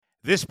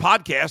This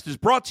podcast is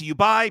brought to you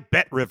by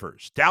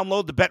BetRivers.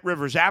 Download the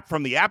BetRivers app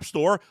from the App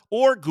Store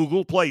or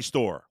Google Play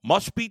Store.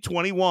 Must be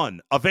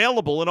 21.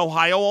 Available in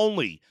Ohio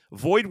only.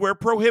 Void where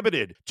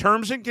prohibited.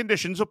 Terms and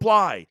conditions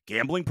apply.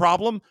 Gambling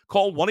problem?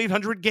 Call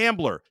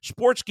 1-800-GAMBLER.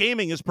 Sports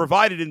gaming is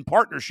provided in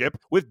partnership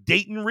with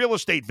Dayton Real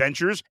Estate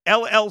Ventures,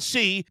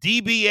 LLC,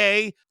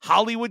 DBA,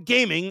 Hollywood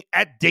Gaming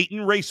at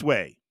Dayton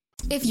Raceway.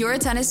 If you're a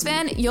tennis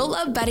fan, you'll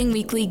love Betting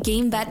Weekly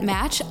Game Bet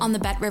Match on the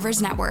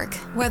BetRivers Network.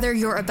 Whether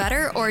you're a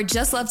bettor or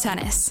just love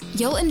tennis,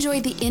 you'll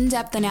enjoy the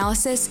in-depth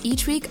analysis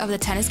each week of the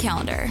tennis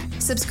calendar.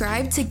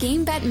 Subscribe to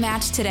Game Bet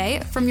Match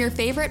today from your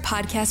favorite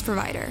podcast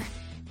provider.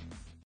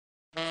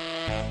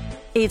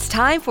 It's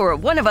time for a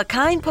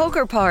one-of-a-kind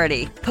poker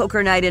party.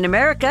 Poker Night in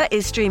America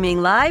is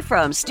streaming live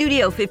from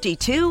Studio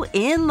 52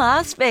 in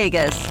Las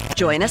Vegas.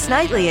 Join us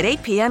nightly at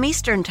 8 p.m.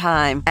 Eastern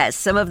Time as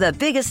some of the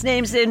biggest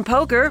names in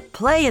poker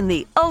play in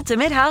the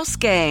ultimate house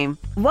game.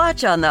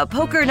 Watch on the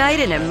Poker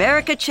Night in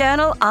America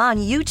channel on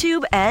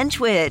YouTube and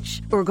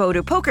Twitch, or go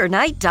to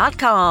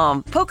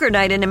pokernight.com. Poker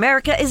Night in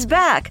America is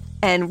back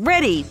and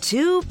ready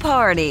to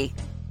party.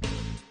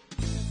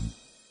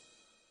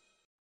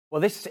 Well,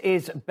 this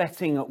is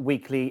Betting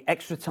Weekly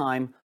Extra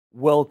Time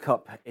World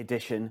Cup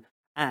edition.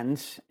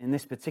 And in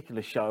this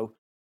particular show,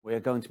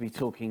 we're going to be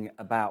talking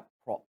about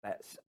prop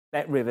bets.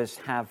 BetRivers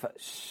have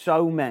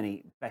so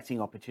many betting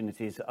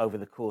opportunities over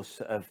the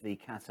course of the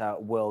Qatar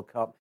World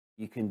Cup.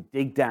 You can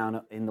dig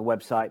down in the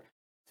website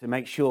to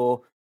make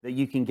sure that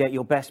you can get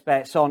your best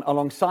bets on.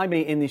 Alongside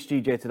me in the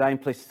studio today, I'm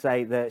pleased to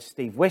say that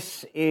Steve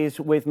Wyss is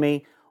with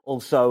me.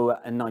 Also,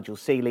 Nigel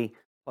Seeley,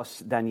 plus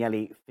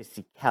Daniele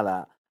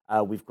Fisichella.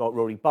 We've got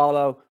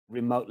Barlow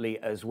remotely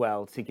as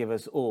well to give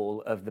us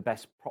all of the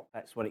best prop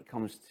bets when it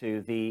comes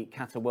to the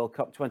Qatar World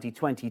Cup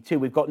 2022.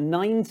 We've got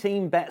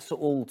 19 bets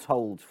all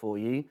told for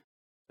you.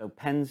 So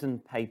pens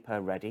and paper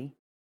ready,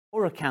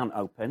 or account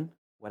open,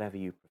 whatever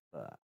you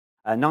prefer.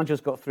 Nigel's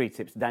got 3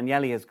 tips.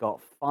 Daniele has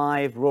got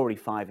 5, Rory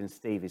 5, and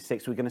Steve is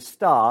 6. We're going to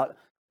start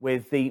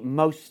with the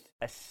most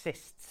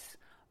assists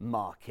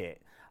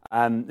market.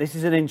 This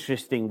is an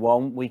interesting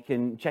one. We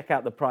can check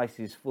out the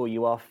prices for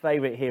you. Our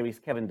favourite here is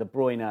Kevin De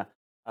Bruyne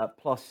at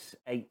plus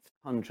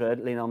 800,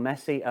 Lionel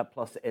Messi at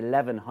plus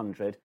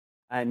 1100,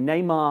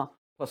 Neymar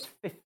plus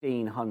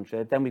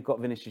 1500. Then we've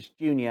got Vinicius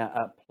Jr.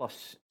 at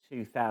plus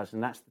 2000.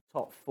 That's the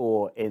top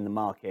 4 in the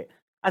market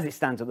as it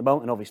stands at the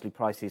moment, and obviously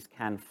prices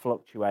can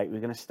fluctuate.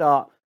 We're going to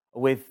start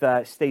with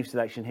Steve's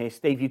selection here.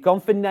 Steve, you've gone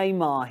for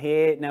Neymar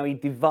here. Now, he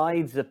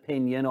divides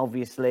opinion,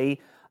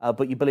 obviously,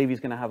 but you believe he's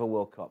going to have a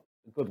World Cup,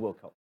 a good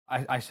World Cup.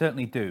 I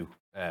certainly do,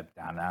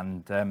 Dan,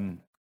 and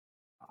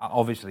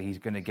obviously he's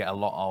going to get a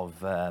lot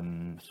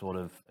of sort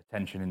of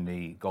attention in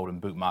the Golden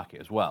Boot market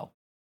as well.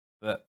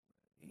 But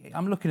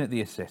I'm looking at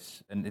the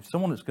assists, and if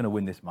someone that's going to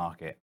win this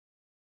market,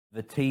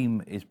 the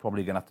team is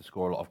probably going to have to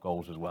score a lot of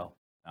goals as well.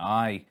 Now,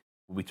 I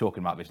will be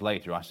talking about this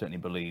later. I certainly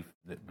believe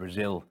that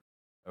Brazil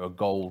are a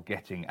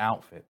goal-getting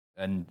outfit,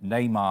 and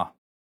Neymar,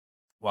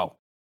 well,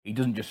 he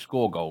doesn't just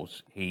score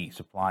goals, he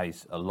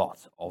supplies a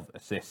lot of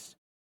assists.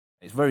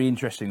 It's very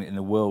interesting that in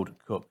the World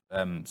Cup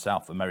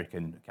South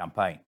American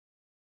campaign,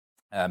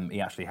 he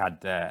actually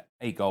had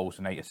 8 goals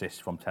and 8 assists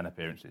from 10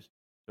 appearances.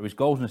 So his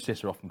goals and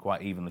assists are often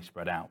quite evenly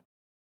spread out.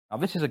 Now,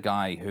 this is a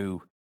guy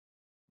who,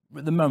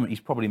 at the moment,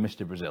 he's probably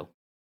Mr. Brazil.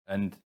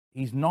 And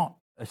he's not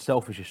as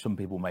selfish as some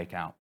people make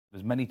out.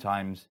 There's many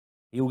times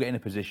he'll get in a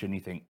position, you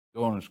think,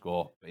 go on and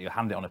score, but he'll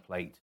hand it on a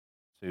plate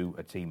to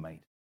a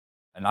teammate.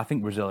 And I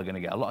think Brazil are going to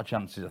get a lot of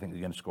chances. I think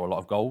they're going to score a lot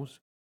of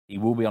goals. He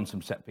will be on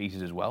some set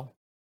pieces as well.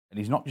 And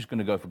he's not just going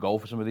to go for goal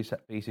for some of these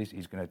set pieces.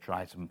 He's going to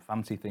try some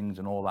fancy things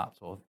and all that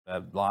sort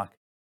of lark.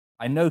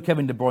 I know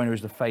Kevin De Bruyne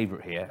is the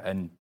favourite here,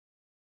 and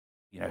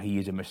you know he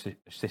is an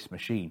assist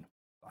machine.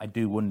 But I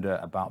do wonder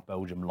about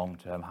Belgium long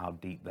term, how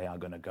deep they are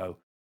going to go.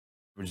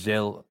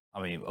 Brazil,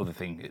 I mean, other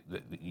thing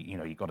that you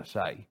know you've got to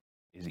say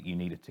is that you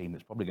need a team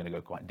that's probably going to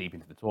go quite deep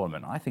into the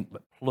tournament. I think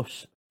that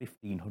plus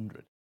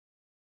 1,500,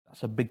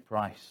 that's a big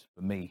price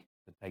for me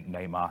to take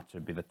Neymar to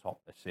be the top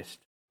assist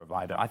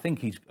provider. I think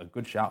he's a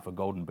good shout for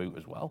Golden Boot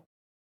as well.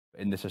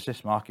 But in this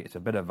assist market, it's a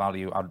bit of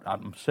value.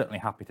 I'm certainly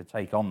happy to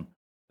take on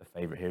the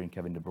favourite here in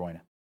Kevin De Bruyne.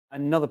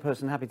 Another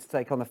person happy to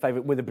take on the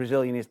favourite with the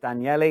Brazilian is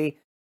Daniele.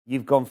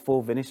 You've gone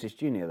for Vinicius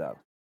Jr. though.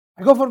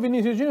 I go for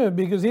Vinicius Jr.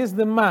 because he's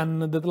the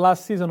man that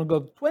last season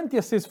got 20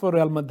 assists for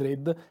Real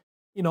Madrid.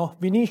 You know,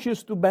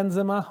 Vinicius to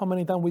Benzema, how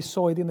many times we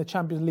saw it in the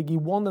Champions League. He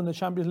won in the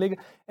Champions League.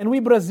 And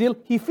with Brazil,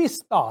 if he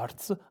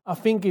starts, I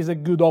think is a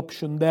good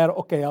option there.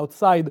 Okay,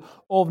 outside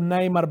of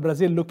Neymar,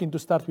 Brazil looking to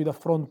start with a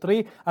front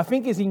 3. I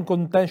think he's in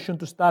contention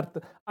to start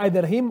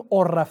either him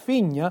or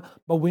Rafinha,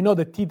 but we know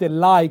that Tite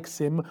likes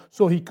him,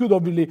 so he could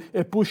obviously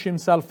push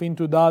himself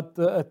into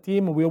that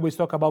team. We always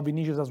talk about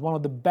Vinicius as one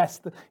of the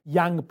best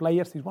young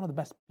players. He's one of the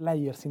best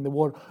players in the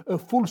world.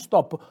 Full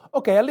stop.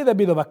 Okay, a little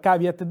bit of a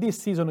caveat. This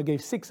season he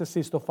gave 6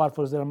 assists so far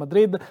for Real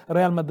Madrid.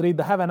 Real Madrid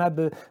haven't had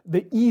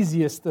the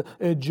easiest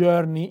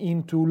journey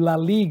into La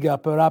Liga,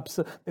 perhaps,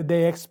 that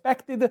they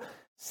expected.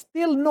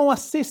 Still no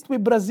assist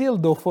with Brazil,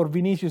 though, for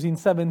Vinicius in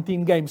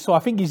 17 games. So I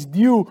think he's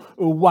due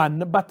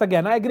one. But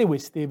again, I agree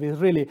with Steve. It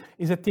really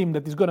is a team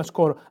that is going to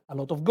score a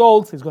lot of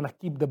goals. He's going to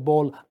keep the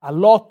ball a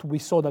lot. We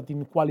saw that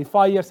in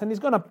qualifiers. And he's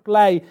going to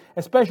play,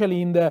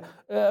 especially in the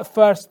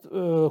first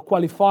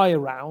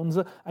qualifier rounds,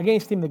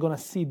 against him, they're going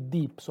to sit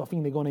deep. So I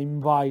think they're going to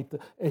invite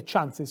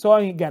chances. So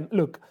again,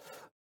 look,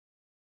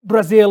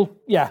 Brazil,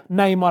 yeah,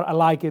 Neymar, I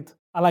like it.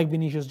 I like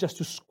Vinicius just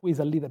to squeeze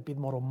a little bit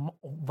more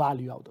of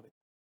value out of it.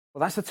 Well,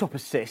 that's the top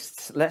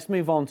assists. Let's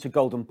move on to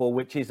Golden Ball,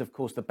 which is, of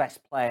course, the best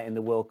player in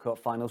the World Cup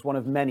finals, one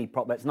of many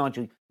prop bets.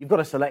 Nigel, you've got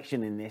a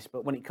selection in this,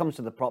 but when it comes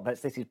to the prop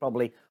bets, this is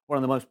probably one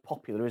of the most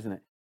popular, isn't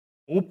it?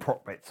 All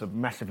prop bets are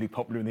massively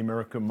popular in the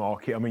American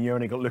market. I mean, you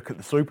only got to look at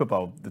the Super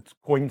Bowl. The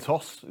coin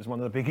toss is one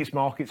of the biggest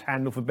markets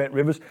handled for Bet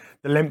Rivers.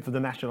 The length of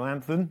the national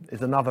anthem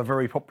is another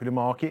very popular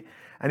market.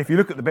 And if you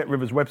look at the Bet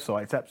Rivers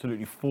website, it's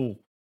absolutely full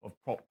of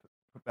prop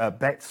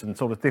bets and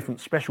sort of different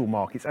special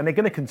markets, and they're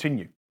going to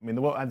continue. I mean,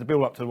 as the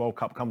build up to the World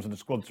Cup comes and the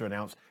squads are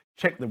announced,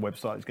 check the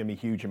website. There's going to be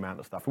a huge amount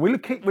of stuff. We're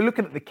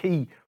looking at the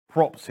key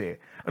props here,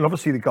 and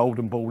obviously the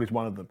Golden Ball is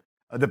one of them,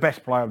 the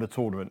best player of the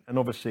tournament. And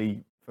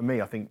obviously, for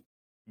me, I think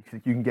you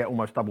can get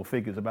almost double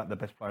figures about the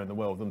best player in the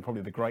world and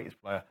probably the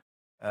greatest player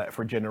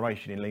for a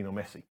generation in Lionel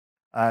Messi.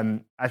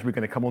 As we're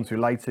going to come on to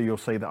later, you'll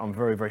see that I'm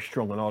very, very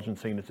strong on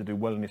Argentina to do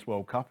well in this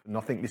World Cup, and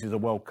I think this is a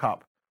World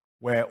Cup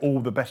where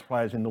all the best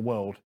players in the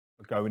world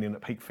going in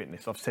at peak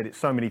fitness. I've said it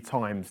so many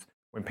times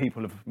when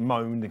people have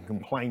moaned and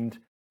complained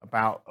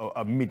about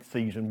a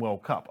mid-season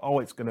World Cup. Oh,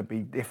 it's going to be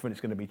different.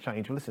 It's going to be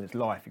changed. Well, listen, it's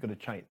life. You've got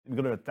to change. You've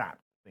got to adapt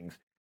things.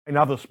 In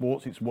other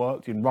sports, it's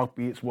worked. In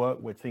rugby, it's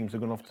worked, where teams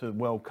have gone off to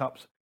World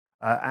Cups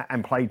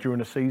and played during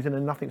the season,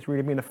 and nothing's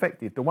really been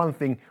affected. The one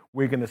thing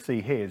we're going to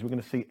see here is we're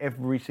going to see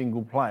every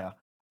single player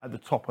at the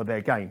top of their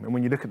game. And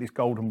when you look at this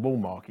Golden Ball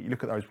market, you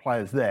look at those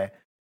players there,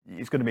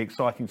 it's going to be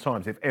exciting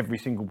times if every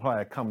single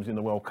player comes in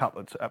the World Cup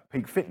at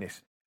peak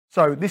fitness.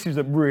 So this is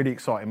a really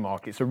exciting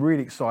market. It's a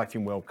really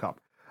exciting World Cup.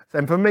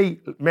 And for me,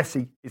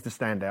 Messi is the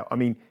standout. I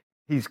mean,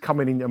 he's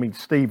coming in. I mean,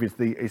 Steve is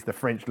the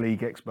French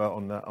league expert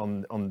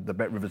on the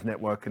Bet Rivers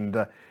network, and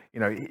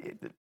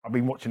I've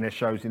been watching their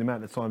shows. The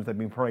amount of times they've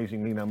been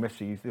praising Lionel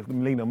Messi. The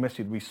Lionel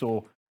Messi we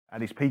saw at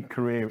his peak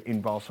career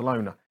in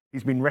Barcelona.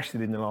 He's been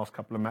rested in the last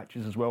couple of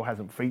matches as well.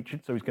 Hasn't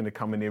featured, so he's going to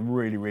come in here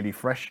really, really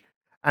fresh.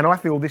 And I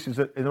feel this is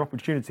an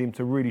opportunity for him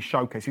to really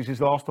showcase. This is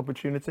his last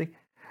opportunity.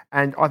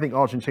 And I think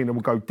Argentina will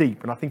go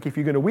deep. And I think if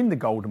you're going to win the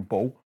Golden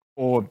Ball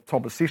or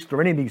top assist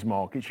or any of these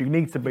markets, you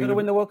need to be... You're going to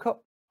win the World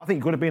Cup? I think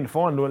you've got to be in the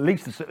final, or at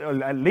least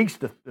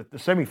the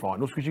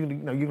semi-finals, because you're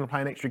going to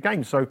play an extra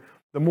game. So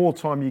the more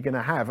time you're going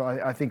to have,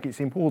 I think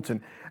it's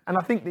important. And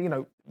I think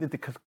that, the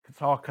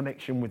Qatar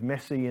connection with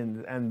Messi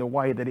and the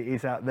way that it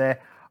is out there,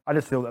 I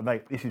just feel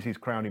that this is his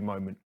crowning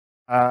moment.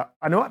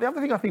 And the other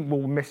thing I think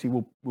Messi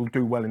will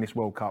do well in this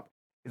World Cup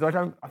is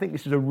I think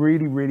this is a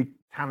really, really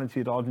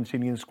talented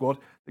Argentinian squad.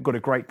 They've got a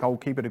great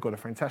goalkeeper, they've got a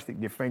fantastic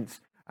defence,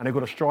 and they've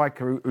got a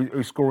striker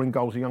who's scoring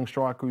goals, a young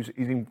striker who's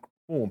in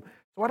form.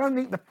 So I don't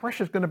think the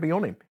pressure's going to be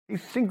on him.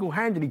 He's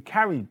single-handedly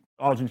carried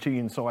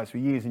Argentinian sides for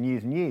years and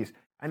years and years,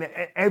 and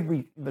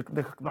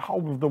the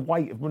whole of the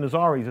weight of Buenos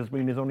Aires has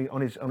been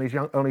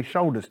on his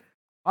shoulders.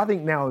 I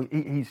think now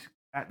he's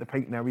at the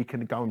peak. Now he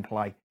can go and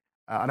play.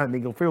 I don't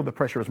think he'll feel the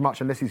pressure as much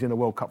unless he's in the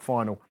World Cup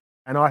final.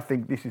 And I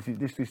think this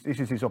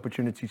is his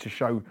opportunity to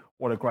show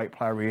what a great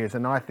player he is.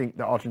 And I think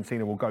that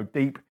Argentina will go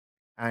deep.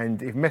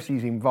 And if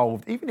Messi's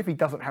involved, even if he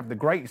doesn't have the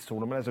greatest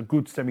tournament, as a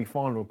good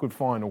semi-final or a good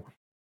final,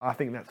 I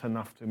think that's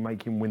enough to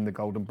make him win the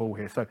Golden Ball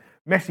here. So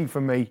Messi, for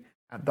me,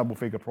 at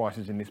double-figure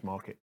prices in this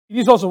market. It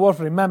is also worth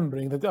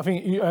remembering that, I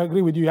think I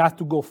agree with you have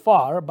to go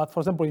far, but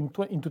for example, in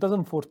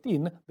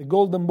 2014, the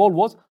Golden Ball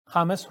was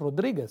James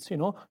Rodriguez,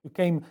 who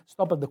came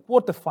stop at the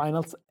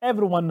quarterfinals.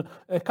 Everyone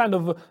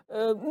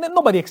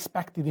nobody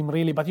expected him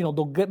really, but,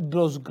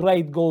 those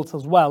great goals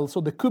as well. So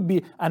there could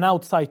be an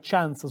outside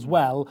chance as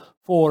well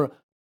for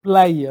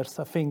players,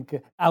 I think,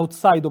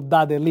 outside of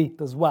that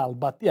elite as well.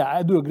 But yeah,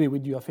 I do agree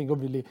with you. I think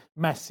obviously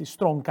Messi,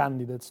 strong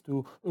candidates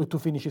to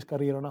finish his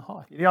career on a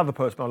high. The other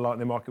person I liked in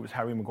the market was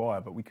Harry Maguire,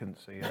 but we couldn't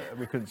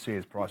see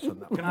his price on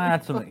that. Can I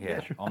add something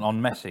here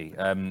on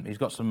Messi? He's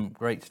got some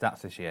great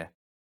stats this year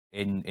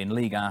in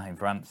Liga in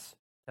France: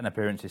 10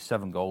 appearances,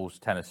 7 goals,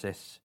 10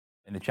 assists.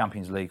 In the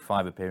Champions League,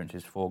 5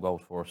 appearances, 4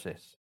 goals, 4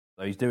 assists.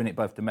 So he's doing it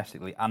both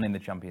domestically and in the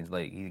Champions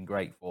League. He's in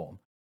great form.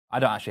 I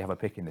don't actually have a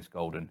pick in this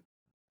Golden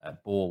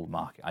Ball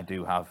market. I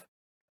do have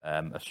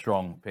a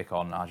strong pick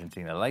on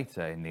Argentina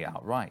later in the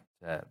outright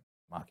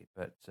market,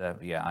 but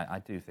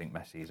I do think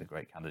Messi is a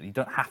great candidate. You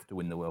don't have to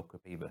win the World Cup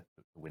either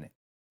to win it.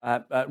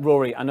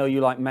 Rory, I know you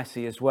like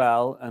Messi as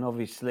well, and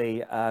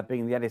obviously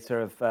being the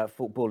editor of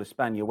Football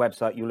España, your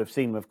website, you'll have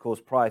seen him, of course,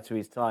 prior to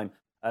his time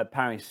at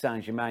Paris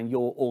Saint-Germain.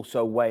 You're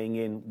also weighing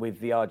in with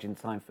the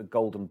Argentine for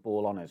Golden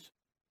Ball honours.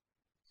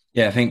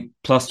 Yeah, I think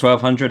plus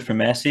 1,200 for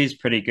Messi is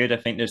pretty good. I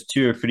think there's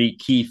 2 or 3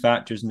 key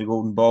factors in the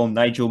Golden Ball.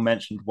 Nigel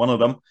mentioned one of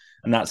them,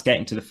 and that's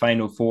getting to the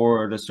final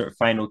 4 or the sort of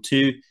final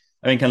 2.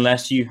 I think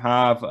unless you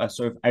have a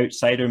sort of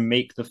outsider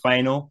make the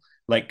final,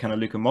 like kind of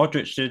Luka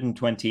Modric did in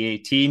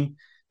 2018,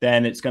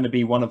 then it's going to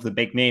be one of the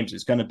big names.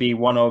 It's going to be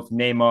one of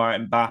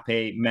Neymar,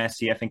 Mbappe,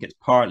 Messi. I think it's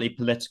partly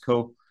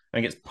political. I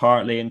think it's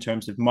partly in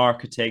terms of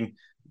marketing.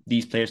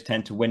 These players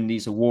tend to win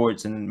these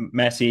awards, and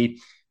Messi,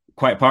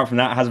 quite apart from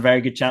that, has a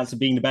very good chance of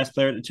being the best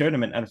player at the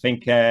tournament. And I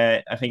think,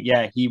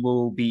 yeah, he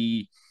will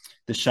be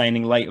the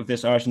shining light of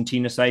this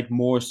Argentina side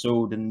more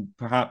so than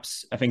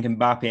perhaps I think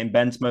Mbappe and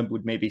Benzema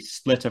would maybe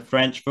split a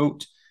French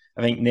vote.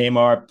 I think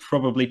Neymar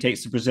probably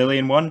takes the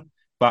Brazilian one,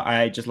 but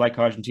I just like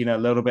Argentina a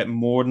little bit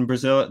more than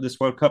Brazil at this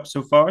World Cup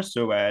so far.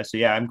 So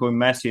yeah, I'm going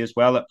Messi as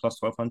well at plus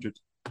 1200.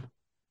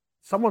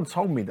 Someone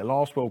told me the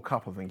last World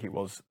Cup, I think it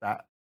was,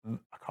 that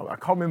I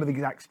can't remember the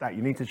exact stat.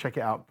 You need to check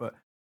it out. But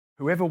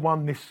whoever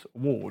won this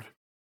award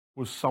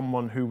was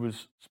someone who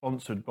was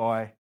sponsored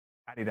by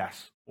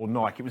Adidas or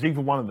Nike. It was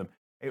either one of them.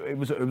 It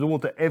was an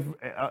award that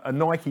a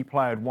Nike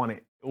player had won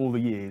it all the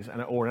years,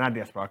 or an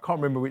Adidas player. I can't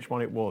remember which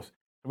one it was.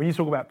 When you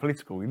talk about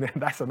political,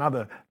 that's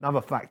another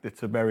factor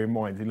to bear in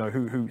mind,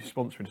 who's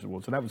sponsoring this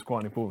award. So that was quite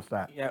an important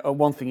stat. Yeah,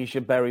 one thing you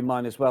should bear in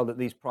mind as well, that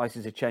these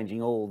prices are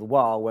changing all the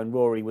while. When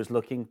Rory was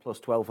looking,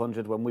 plus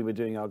 1,200. When we were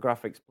doing our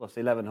graphics, plus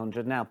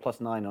 1,100. Now plus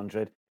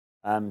 900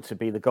 to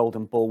be the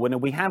Golden Ball winner.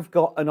 We have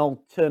got an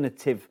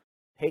alternative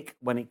pick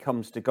when it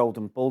comes to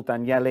Golden Ball.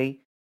 Daniele,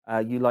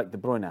 you like De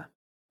Bruyne?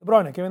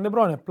 Kevin De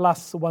Bruyne,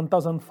 plus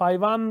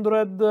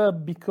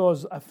 1,500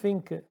 because I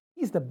think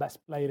he's the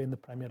best player in the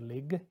Premier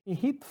League. He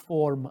hit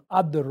form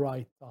at the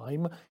right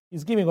time.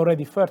 He's giving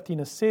already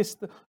 13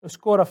 assists,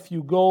 scored a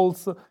few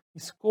goals. He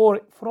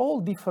scored for all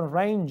different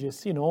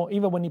ranges,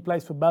 even when he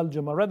plays for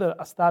Belgium. I read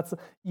stats,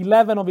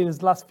 11 of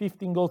his last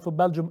 15 goals for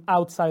Belgium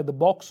outside the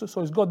box.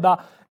 So he's got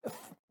that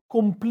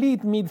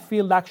complete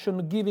midfield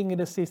action, giving an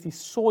assist is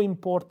so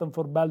important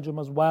for Belgium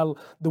as well.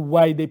 The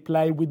way they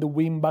play with the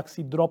wing-backs,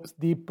 he drops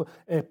deep,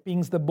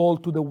 pings the ball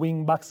to the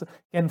wing-backs,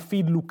 can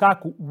feed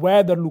Lukaku,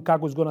 whether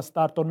Lukaku is going to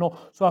start or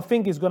not. So I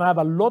think he's going to have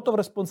a lot of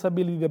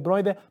responsibility, De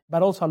Bruyne,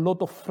 but also a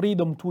lot of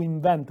freedom to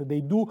invent.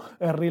 They do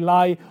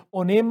rely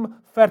on him,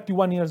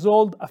 31 years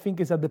old. I think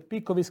he's at the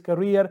peak of his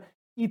career.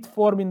 Hit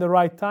form in the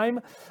right time.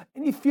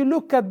 And if you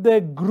look at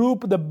the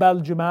group that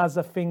Belgium has,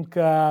 I think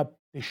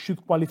they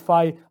should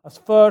qualify as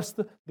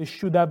first. They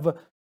should have a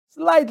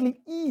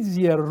slightly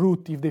easier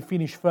route if they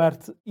finish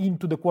first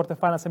into the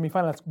quarterfinals,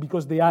 semifinals,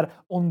 because they are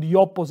on the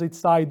opposite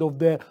side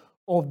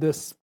of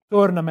this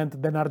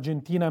tournament than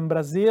Argentina and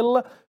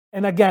Brazil.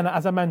 And again,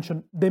 as I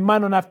mentioned, they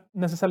might not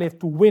necessarily have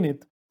to win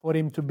it for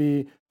him to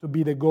be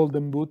the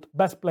Golden Boot.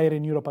 Best player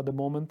in Europe at the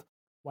moment.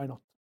 Why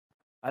not?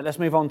 Let's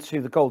move on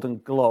to the Golden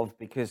Glove,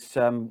 because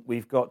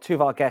we've got two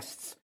of our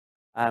guests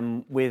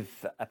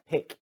with a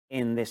pick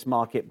in this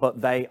market,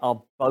 but they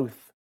are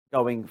both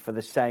going for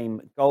the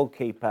same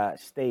goalkeeper.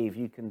 Steve,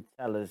 you can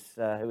tell us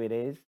who it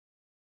is.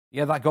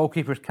 Yeah, that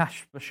goalkeeper is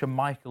Kasper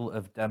Schmeichel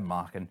of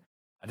Denmark, and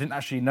I didn't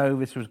actually know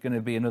this was going to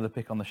be another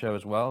pick on the show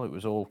as well. It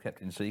was all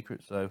kept in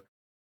secret, so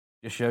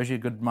just shows you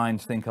good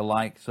minds think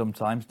alike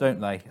sometimes, don't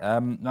they?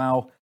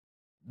 Now,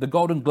 the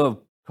Golden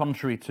Glove,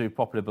 contrary to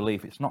popular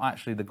belief, it's not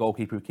actually the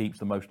goalkeeper who keeps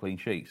the most clean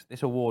sheets.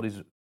 This award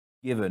is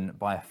given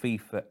by a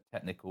FIFA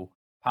technical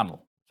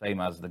panel, same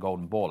as the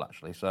Golden Ball,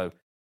 actually. So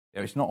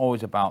it's not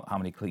always about how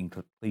many clean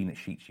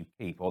sheets you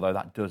keep, although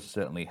that does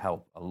certainly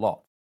help a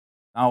lot.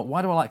 Now,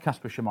 why do I like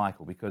Kasper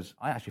Schmeichel? Because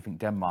I actually think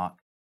Denmark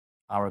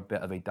are a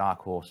bit of a dark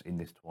horse in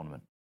this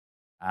tournament.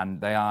 And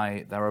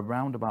they're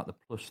around about the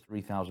plus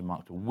 3,000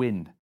 mark to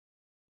win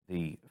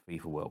the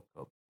FIFA World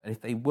Cup. And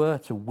if they were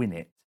to win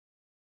it,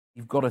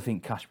 you've got to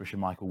think Kasper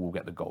Schmeichel will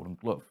get the Golden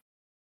Glove.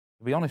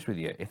 To be honest with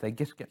you, if they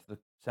just get to the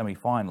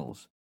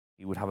semi-finals,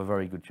 he would have a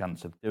very good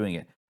chance of doing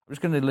it. I'm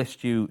just going to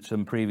list you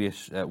some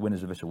previous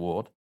winners of this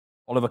award.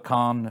 Oliver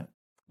Kahn,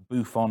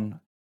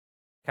 Buffon,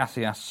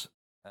 Casillas,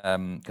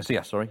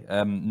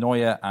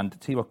 Neuer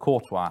and Thibaut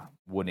Courtois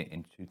won it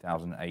in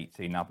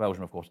 2018. Now,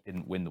 Belgium, of course,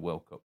 didn't win the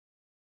World Cup.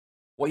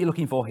 What you're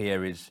looking for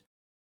here is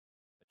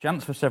a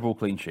chance for several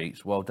clean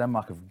sheets. Well,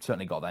 Denmark have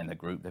certainly got that in their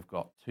group. They've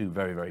got two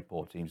very, very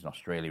poor teams in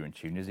Australia and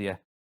Tunisia.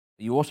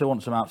 You also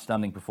want some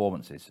outstanding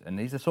performances. And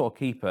he's the sort of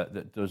keeper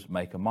that does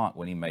make a mark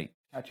when he makes...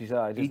 Catches his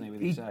eye, doesn't he, with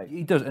his save?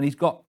 He does, and he's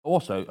got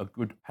also a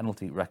good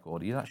penalty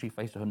record. He's actually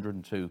faced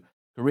 102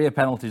 career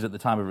penalties at the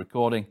time of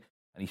recording,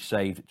 and he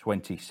saved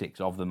 26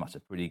 of them. That's a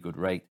pretty good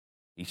rate.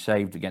 He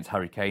saved against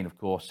Harry Kane, of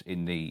course,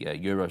 in the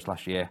Euros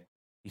last year.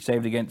 He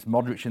saved against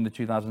Modric in the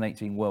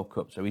 2018 World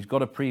Cup, so he's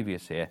got a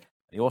previous here.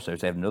 He also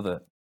saved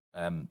another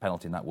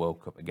penalty in that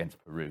World Cup against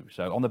Peru.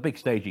 So on the big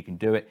stage, he can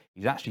do it.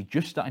 He's actually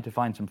just starting to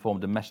find some form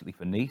domestically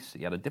for Nice.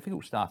 He had a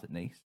difficult start at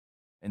Nice.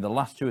 In the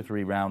last 2 or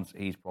 3 rounds,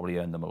 he's probably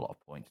earned them a lot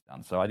of points,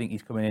 Dan. So I think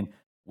he's coming in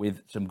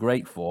with some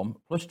great form,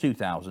 plus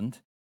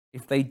 2,000.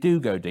 If they do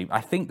go deep,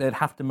 I think they'd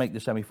have to make the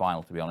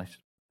semi-final, to be honest,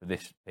 for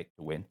this pick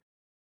to win.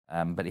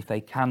 But if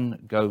they can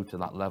go to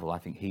that level, I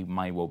think he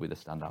may well be the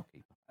standout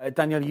keeper.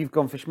 Daniele, you've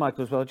gone for Schmeichel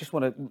as well. I just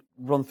want to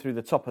run through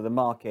the top of the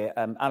market.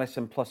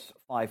 Alisson plus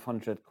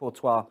 500,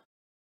 Courtois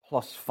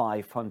plus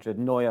 500,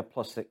 Neuer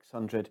plus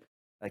 600.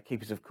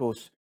 Keepers, of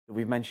course, that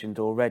we've mentioned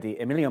already.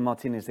 Emilio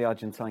Martinez, the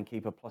Argentine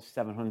keeper, plus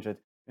 700.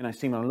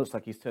 Seaman looks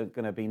like he's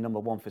going to be number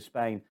one for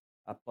Spain,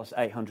 plus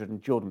 800,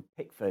 and Jordan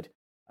Pickford,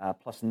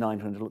 plus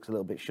 900. Looks a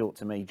little bit short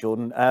to me,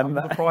 Jordan.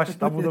 Double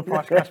the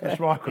price, Kasper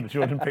Schmeichel to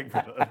Jordan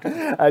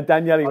Pickford.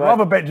 Daniele, I'd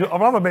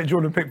rather bet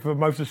Jordan Pickford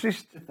most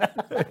assists,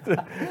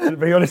 to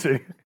be honest with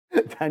you.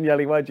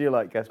 Daniele, why do you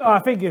like Kasper? I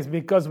think it's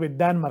because with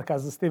Denmark,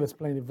 as Steve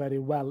explained it very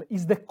well,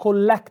 it's the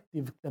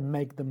collective that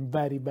make them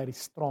very, very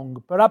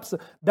strong. Perhaps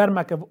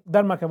Denmark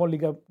have only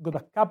got a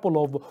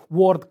couple of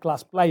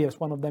world-class players.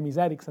 One of them is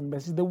Eriksen, but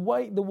it's the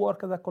way they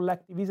work as a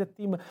collective. It's a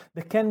team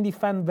that can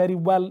defend very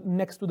well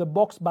next to the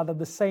box, but at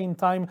the same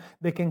time,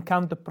 they can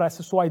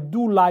counter-press. So I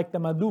do like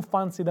them. I do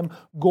fancy them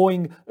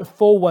going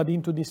forward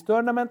into this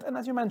tournament. And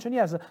as you mentioned,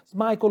 yes,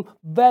 Schmeichel,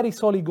 very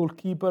solid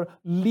goalkeeper,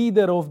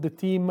 leader of the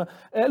team.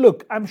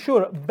 Look, I'm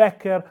sure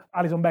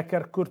Alisson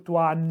Becker,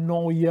 Courtois,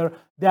 Neuer,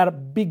 they are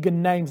big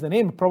names than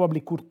him. Probably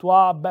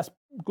Courtois, best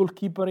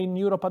goalkeeper in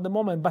Europe at the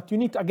moment. But you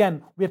need to,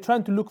 again, we are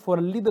trying to look for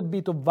a little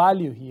bit of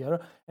value here.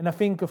 And I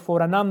think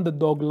for an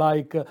underdog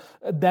like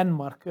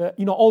Denmark,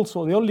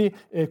 also they only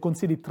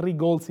conceded 3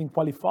 goals in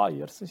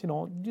qualifiers.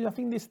 I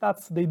think these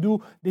stats, they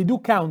do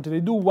count.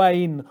 They do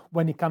weigh in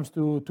when it comes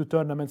to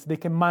tournaments. They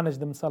can manage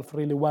themselves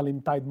really well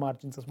in tight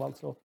margins as well.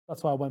 So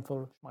that's why I went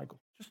for Schmeichel.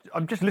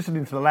 I'm just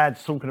listening to the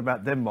lads talking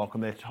about Denmark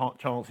and their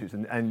chances,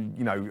 and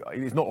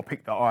it's not a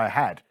pick that I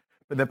had,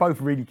 but they're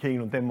both really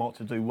keen on Denmark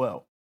to do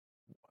well.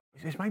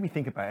 This made me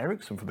think about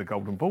Eriksen for the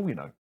Golden Ball,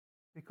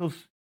 because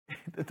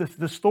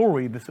the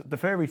story, the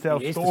fairy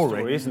tale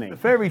story, isn't it? The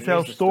fairy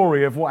tale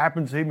story of what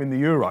happened to him in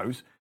the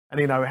Euros,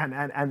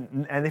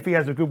 and if he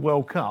has a good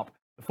World Cup,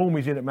 the form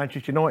he's in at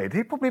Manchester United,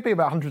 he'd probably be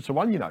about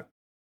 100-1,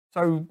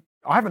 So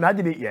I haven't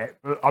added it yet,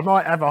 but I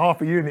might have a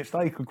half a unit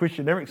stake on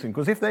Christian Eriksen,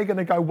 because if they're going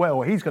to go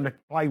well, he's going to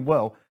play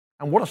well.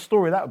 And what a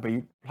story that would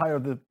be, player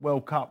of the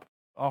World Cup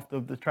after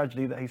the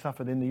tragedy that he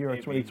suffered in the Euro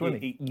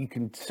 2020. You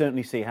can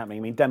certainly see it happening.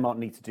 I mean, Denmark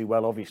need to do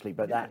well, obviously,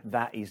 but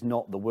that is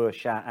not the worst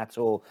shout at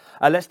all.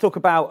 Let's talk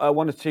about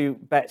one or two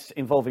bets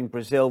involving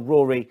Brazil.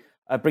 Rory,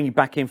 bring you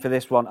back in for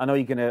this one. I know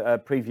you're going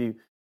to preview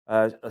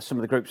some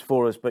of the groups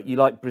for us, but you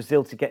like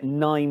Brazil to get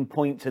 9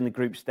 points in the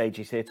group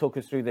stages here. Talk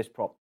us through this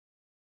prop.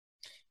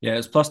 Yeah,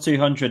 it's plus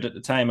 200 at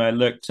the time I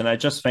looked, and I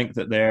just think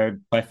that they're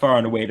by far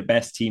and away the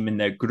best team in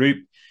their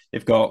group.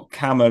 They've got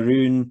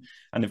Cameroon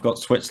and they've got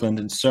Switzerland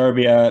and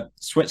Serbia.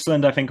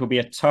 Switzerland, I think, will be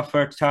a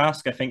tougher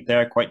task. I think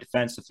they're quite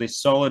defensively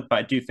solid, but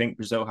I do think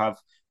Brazil have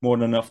more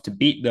than enough to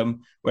beat them,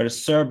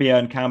 whereas Serbia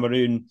and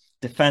Cameroon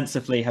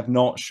defensively have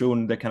not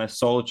shown the kind of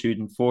solitude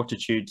and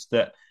fortitude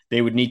that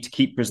they would need to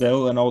keep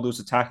Brazil and all those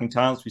attacking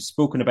talents. We've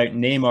spoken about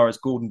Neymar as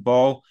golden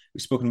ball.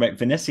 We've spoken about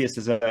Vinicius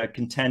as a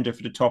contender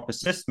for the top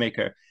assist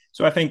maker.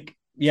 So I think,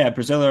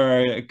 Brazil are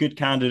a good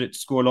candidate to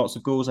score lots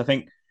of goals. I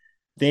think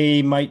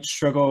they might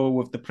struggle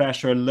with the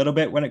pressure a little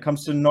bit when it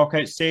comes to the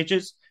knockout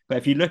stages. But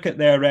if you look at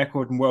their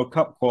record in World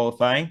Cup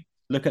qualifying,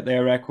 look at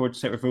their record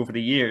sort of over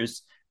the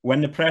years,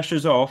 when the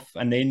pressure's off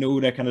and they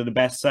know they're kind of the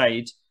best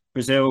side,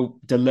 Brazil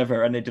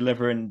deliver, and they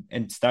deliver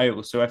in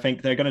style. So I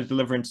think they're going to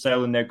deliver in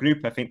style in their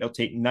group. I think they'll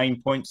take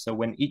 9 points. They'll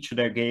win each of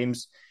their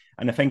games.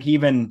 And I think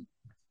even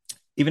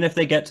if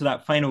they get to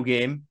that final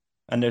game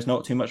and there's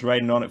not too much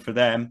riding on it for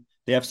them,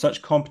 they have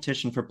such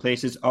competition for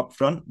places up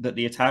front that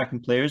the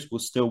attacking players will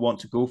still want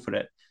to go for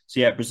it.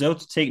 So Brazil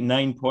to take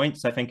 9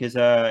 points, I think is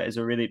a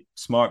really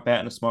smart bet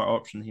and a smart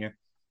option here.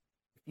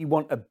 If you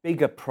want a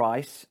bigger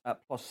price at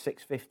plus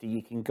 650,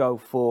 you can go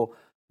for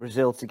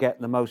Brazil to get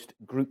the most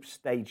group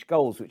stage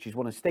goals, which is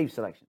one of Steve's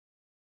selections.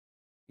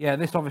 Yeah,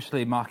 this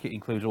obviously market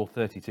includes all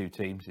 32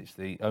 teams. It's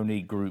the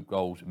only group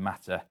goals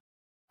matter.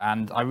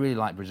 And I really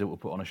like Brazil to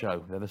put on a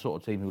show. They're the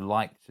sort of team who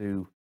like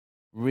to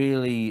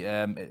really,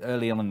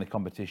 early on in the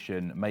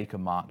competition, make a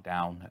mark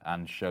down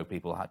and show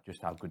people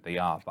just how good they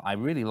are. But I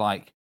really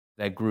like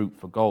their group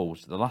for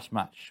goals. The last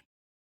match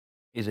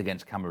is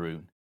against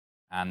Cameroon.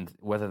 And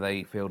whether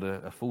they field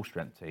a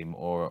full-strength team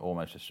or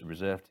almost a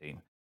reserve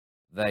team,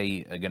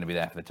 they are going to be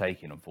there for the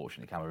taking,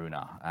 unfortunately, Cameroon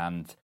are.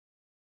 And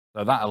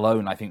so that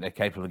alone, I think they're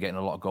capable of getting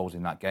a lot of goals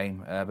in that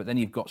game. But then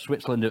you've got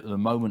Switzerland at the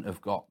moment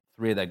have got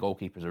 3 of their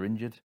goalkeepers are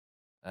injured.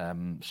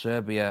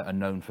 Serbia are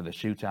known for the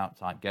shootout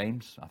type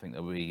games. I think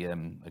there'll be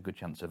a good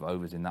chance of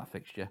overs in that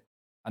fixture.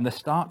 And the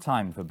start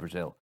time for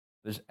Brazil,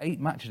 there's 8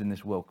 matches in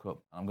this World Cup.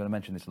 I'm going to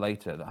mention this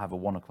later that have a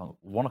 1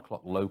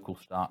 o'clock local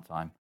start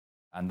time.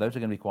 And those are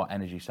going to be quite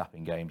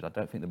energy-sapping games. I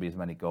don't think there'll be as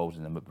many goals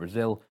in them. But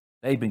Brazil,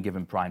 they've been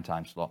given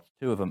prime-time slots,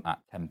 2 of them at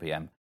 10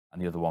 p.m,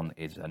 and the other one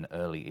is an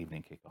early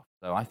evening kickoff.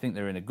 So I think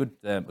they're in a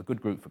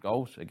good group for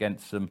goals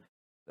against some.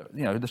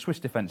 The Swiss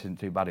defence isn't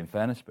too bad in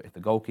fairness, but if the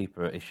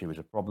goalkeeper issue is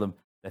a problem,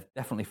 they're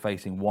definitely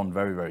facing one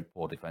very, very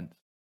poor defence.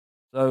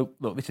 So,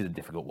 look, this is a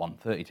difficult one,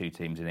 32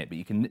 teams in it, but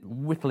you can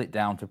whittle it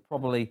down to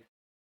probably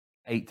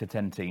 8 to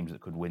 10 teams that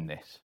could win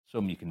this.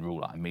 Some you can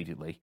rule out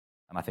immediately,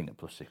 and I think at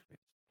plus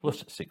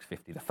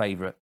 650, the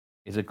favourite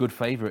is a good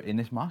favourite in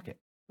this market.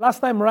 Last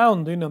time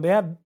round, they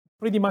had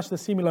pretty much the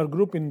similar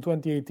group in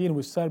 2018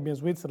 with Serbia and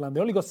Switzerland.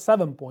 They only got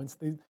 7 points.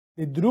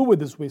 They drew with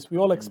the Swiss. We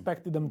all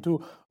expected them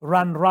to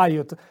run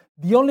riot.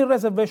 The only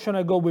reservation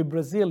I go with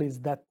Brazil is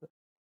that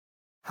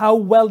how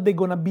well they're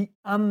going to be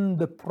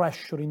under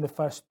pressure in the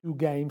first 2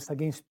 games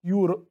against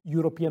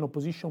European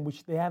opposition,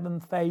 which they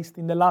haven't faced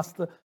in the last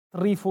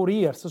 3-4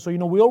 years. So,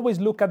 we always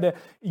look at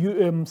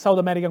the South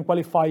American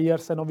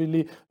qualifiers, and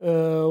obviously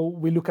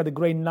we look at the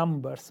great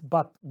numbers,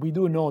 but we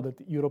do know that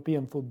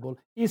European football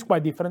is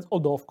quite different,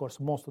 although, of course,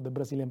 most of the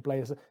Brazilian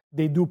players,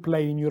 they do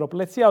play in Europe.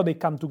 Let's see how they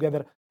come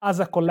together as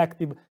a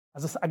collective,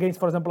 against,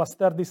 for example, a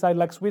sturdy side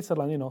like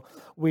Switzerland.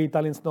 We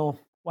Italians know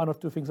 1 or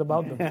 2 things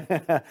about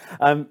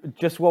them.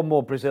 Just one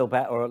more Brazil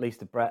bet, or at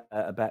least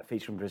a bet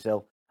featuring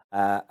Brazil,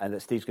 and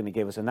that Steve's going to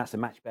give us, and that's a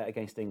match bet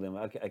against England.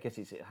 I guess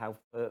it's how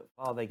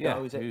far they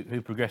go, is it?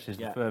 Who progresses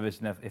the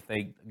furthest, and if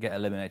they get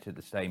eliminated at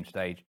the same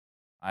stage,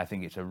 I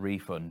think it's a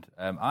refund.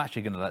 I'm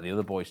actually going to let the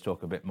other boys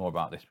talk a bit more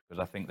about this,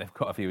 because I think they've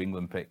got a few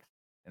England picks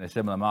in a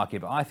similar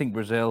market. But I think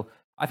Brazil,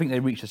 they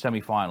reach the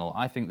semi-final.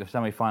 I think the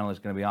semi-final is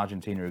going to be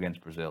Argentina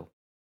against Brazil.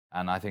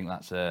 And I think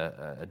that's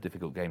a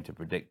difficult game to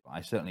predict. But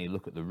I certainly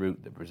look at the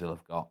route that Brazil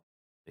have got.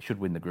 They should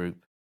win the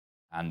group.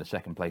 And the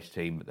second-place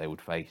team that they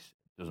would face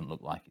doesn't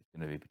look like it's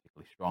going to be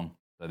particularly strong.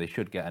 So they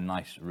should get a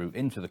nice route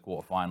into the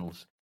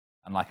quarterfinals.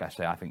 And like I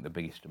say, I think the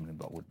biggest stumbling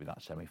block would be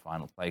that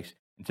semi-final place.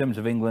 In terms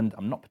of England,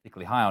 I'm not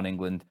particularly high on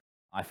England.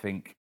 I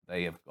think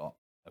they have got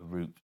a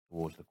route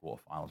towards the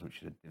quarterfinals,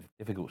 which is a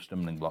difficult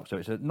stumbling block. So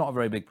it's not a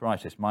very big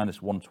price. It's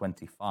minus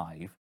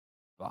 125.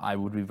 But I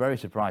would be very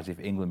surprised if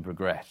England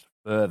progress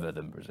further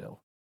than Brazil.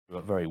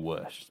 At very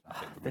worst.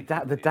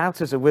 The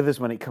doubters are with us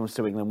when it comes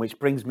to England, which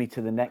brings me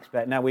to the next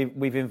bet. Now,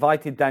 we've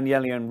invited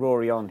Daniele and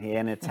Rory on here,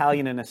 an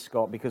Italian and a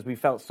Scot, because we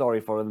felt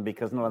sorry for them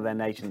because none of their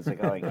nations are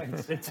going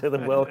to the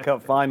World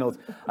Cup finals.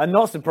 And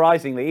not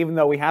surprisingly, even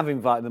though we have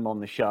invited them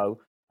on the show,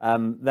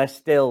 they're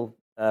still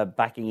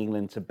backing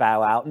England to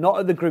bow out, not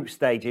at the group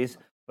stages,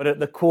 but at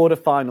the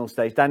quarter-final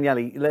stage.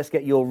 Daniele, let's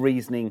get your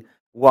reasoning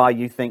why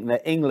you think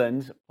that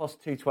England, plus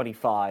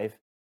 225,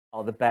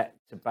 are the bet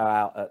to bow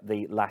out at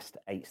the last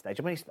 8 stage.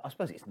 I mean, I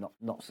suppose it's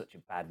not such a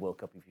bad World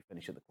Cup if you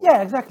finish at the quarter.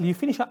 Yeah, exactly. You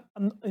finish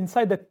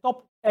inside the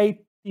top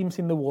 8 teams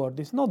in the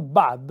world. It's not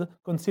bad,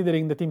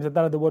 considering the teams that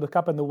are at the World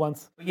Cup and the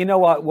ones but you know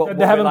what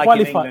they haven't like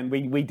qualified. In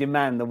England, we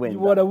demand the win. You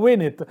want to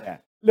win it. Yeah.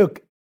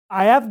 Look,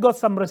 I have got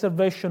some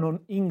reservation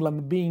on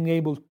England being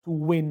able to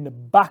win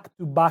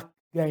back-to-back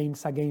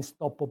games against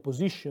top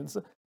oppositions,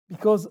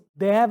 because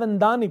they haven't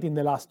done it in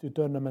the last 2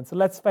 tournaments.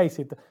 Let's face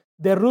it,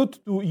 the route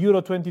to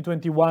Euro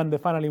 2021, the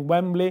final in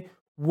Wembley,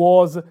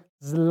 was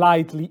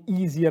slightly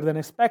easier than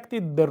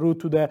expected. The route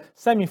to the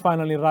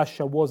semi-final in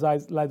Russia was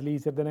slightly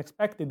easier than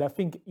expected. I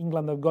think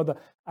England have got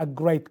a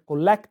great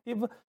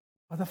collective.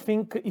 But I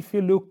think if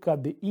you look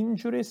at the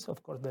injuries,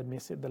 of course, they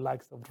miss it. The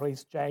likes of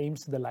Reece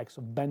James, the likes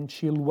of Ben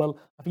Chilwell,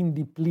 I think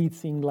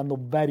depletes England of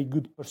very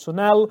good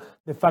personnel.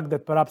 The fact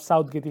that perhaps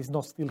Southgate is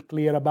not still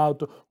clear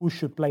about who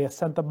should play as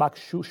centre-back,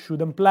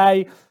 shouldn't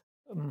play.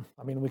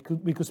 I mean,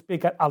 we could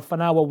speak at half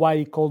an hour why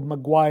he called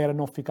Maguire and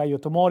not Fikayo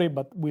Tomori,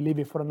 but we leave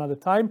it for another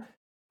time.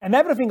 And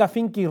everything, I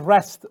think, it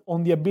rests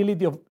on the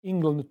ability of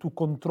England to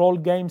control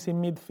games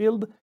in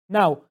midfield.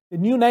 Now, the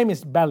new name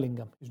is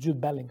Bellingham. It's Jude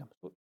Bellingham.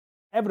 So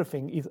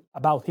everything is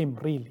about him,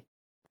 really.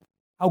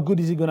 How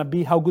good is he going to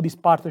be? How good his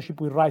partnership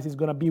with Rice is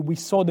going to be? We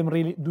saw them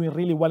doing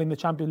really well in the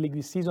Champions League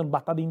this season,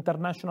 but at the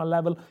international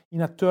level,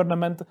 in a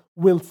tournament,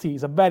 we'll see.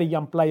 He's a very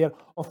young player,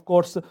 of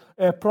course,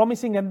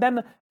 promising. And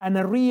then an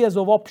arrears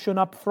of option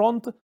up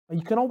front.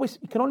 You can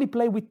only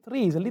play with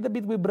 3. It's a little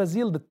bit with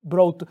Brazil that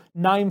brought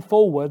 9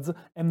 forwards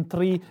and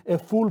 3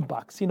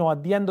 fullbacks.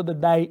 At the end of the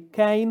day,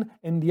 Kane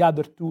and the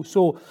other 2.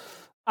 So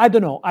I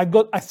don't know.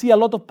 I see a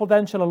lot of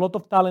potential, a lot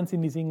of talents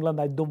in this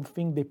England. I don't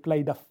think they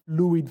played a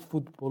fluid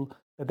football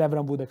that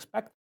everyone would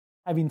expect.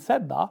 Having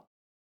said that,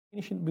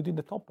 finishing between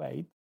the top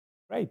 8,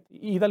 great.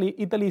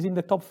 Italy is in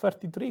the top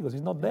 33 because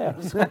it's not there.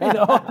 So,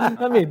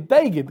 I mean,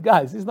 take it,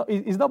 guys.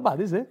 It's not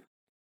bad, is it?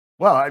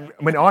 Well, I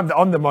mean,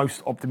 I'm the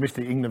most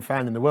optimistic England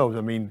fan in the world.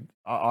 I mean,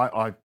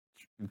 I'm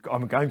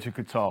going to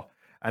Qatar,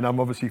 and I'm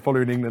obviously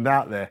following England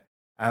out there.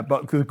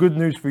 But the good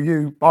news for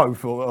you both,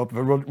 for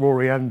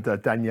Rory and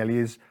Daniele,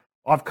 is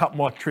I've cut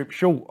my trip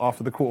short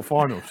after the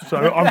quarterfinals, so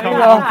I'm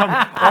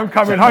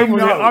coming home.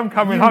 I'm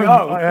coming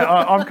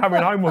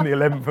home on the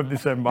 11th of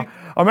December.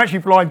 I'm actually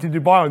flying to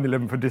Dubai on the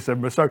 11th of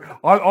December, so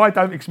I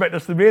don't expect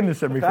us to be in the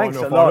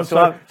semi-final.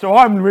 So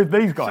I'm with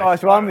these guys.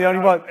 So I'm the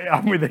only one.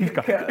 I'm with these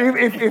guys.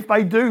 If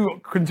they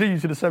do continue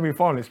to the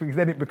semi-finals, because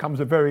then it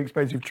becomes a very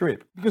expensive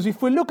trip. Because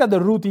if we look at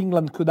the route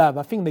England could have,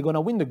 I think they're going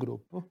to win the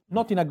group.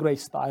 Not in a great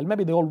style.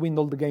 Maybe they all win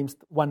all the games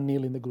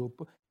 1-0 in the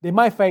group. They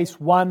might face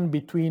one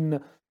between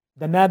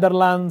the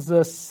Netherlands,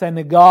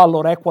 Senegal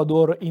or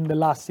Ecuador in the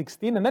last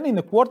 16. And then in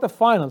the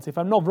quarterfinals, if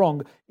I'm not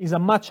wrong, is a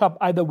matchup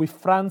either with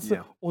France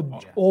or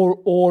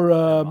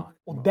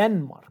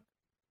Denmark.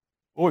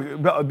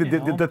 But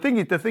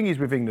the thing is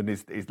with England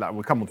is like,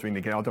 we'll come on to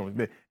England again. I don't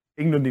want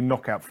England in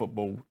knockout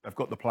football, they've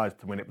got the players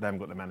to win it, but they haven't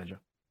got the manager.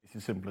 It's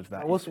as simple as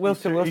that. We'll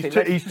see.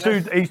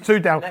 He's two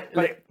down.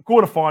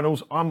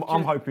 Quarterfinals,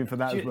 I'm hoping for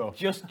that as well.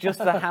 Just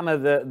to hammer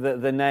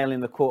the nail in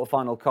the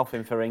quarterfinal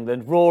coffin for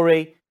England.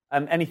 Rory,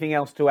 anything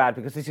else to add?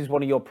 Because this is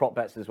one of your prop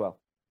bets as well.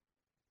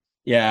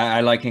 Yeah, I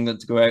like England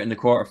to go out in the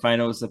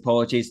quarterfinals.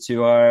 Apologies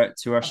to our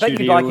studio. I bet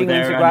you'd like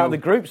England to go out in the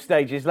group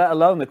stages, let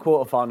alone the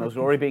quarterfinals,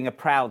 Rory, being a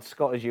proud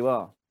Scot as you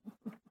are.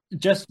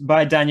 Just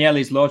by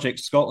Daniele's logic,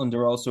 Scotland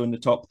are also in the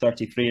top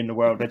 33 in the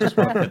world. I just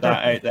want to put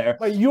that out there.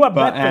 But you are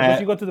better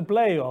because you got to the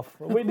playoff.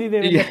 We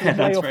didn't even get to the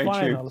playoff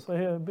final, so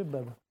yeah, a bit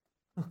better.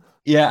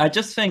 Yeah, I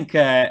just think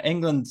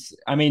England,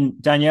 I mean,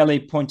 Daniele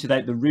pointed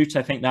out the route.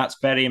 I think that's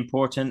very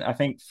important. I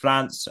think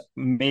France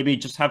maybe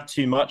just have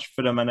too much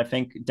for them. And I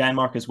think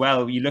Denmark as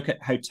well. You look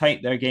at how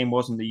tight their game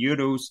was in the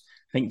Euros.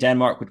 I think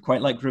Denmark would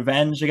quite like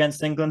revenge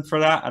against England for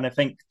that. And I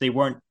think they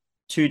weren't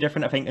too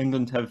different. I think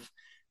England have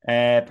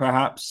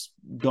perhaps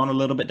gone a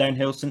little bit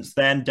downhill since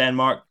then.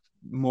 Denmark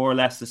more or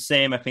less the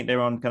same. I think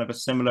they're on kind of a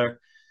similar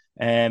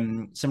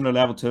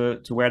level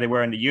to where they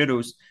were in the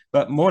Euros.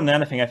 But more than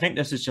anything, I think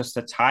this is just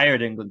a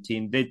tired England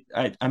team.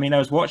 I mean, I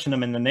was watching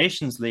them in the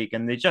Nations League,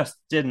 and they just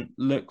didn't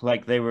look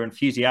like they were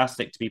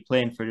enthusiastic to be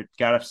playing for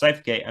Gareth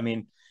Southgate. I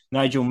mean,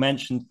 Nigel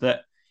mentioned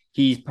that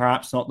he's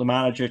perhaps not the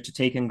manager to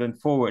take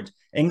England forward.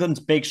 England's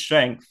big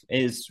strength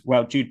is,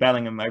 well, Jude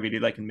Bellingham I really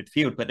like in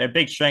midfield, but their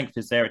big strength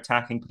is their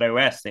attacking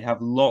prowess. They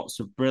have lots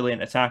of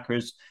brilliant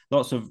attackers,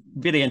 lots of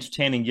really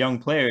entertaining young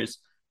players.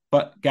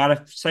 But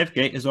Gareth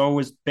Southgate has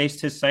always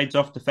based his sides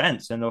off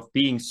defence and off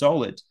being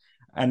solid.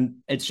 And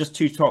it's just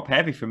too top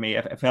heavy for me.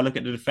 If I look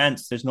at the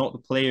defence, there's not the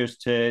players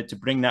to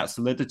bring that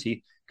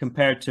solidity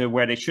compared to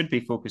where they should be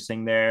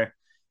focusing their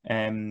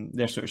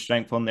sort of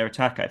strength on their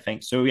attack, I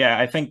think. So, yeah,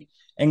 I think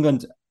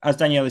England, as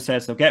Daniele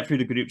says, they'll get through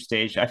the group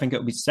stage. I think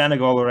it'll be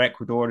Senegal or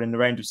Ecuador in the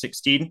round of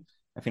 16.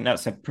 I think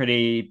that's a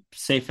pretty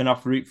safe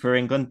enough route for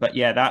England. But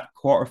yeah, that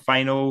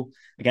quarterfinal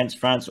against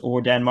France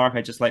or Denmark,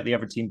 I just like the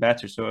other team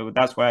better. So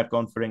that's why I've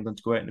gone for England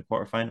to go out in the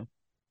quarterfinal.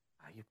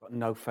 You've got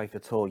no faith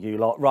at all, you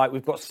lot. Right,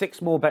 we've got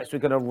 6 more bets we're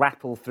going to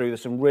rattle through.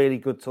 There's some really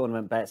good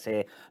tournament bets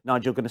here.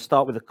 Nigel, going to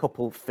start with a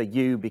couple for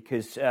you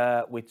because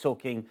we're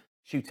talking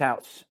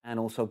shootouts and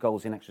also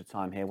goals in extra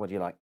time here. What do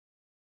you like?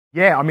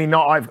 Yeah, I mean,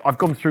 I've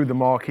gone through the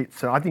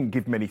markets. I didn't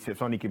give many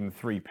tips. I only given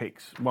 3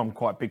 picks. One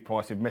quite big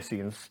price of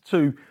Messi and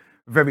 2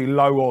 very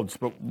low odds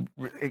but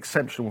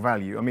exceptional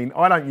value. I mean,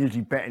 I don't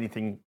usually bet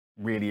anything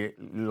really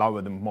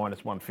lower than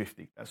minus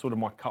 150. That's sort of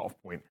my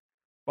cut-off point.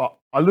 But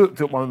I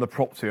looked at one of the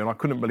props here and I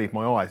couldn't believe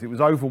my eyes. It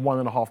was over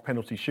 1.5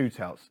 penalty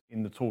shootouts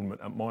in the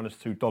tournament at minus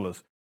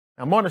 $2.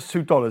 Now, minus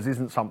 $2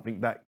 isn't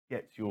something that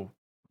gets your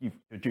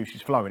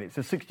juices flowing. It's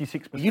a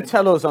 66%. You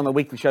tell us on the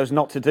weekly shows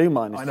not to do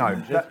minus. I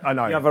know. I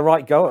know. You have a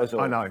right go at us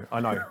all. I know.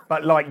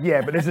 But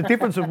but there's a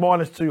difference of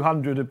minus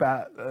 200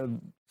 about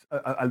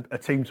a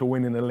team to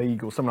win in a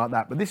league or something like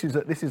that. But this is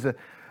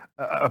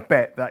a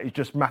bet that is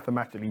just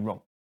mathematically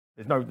wrong.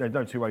 There's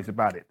no 2 ways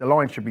about it. The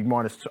line should be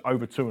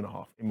over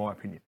 2.5, in my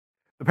opinion.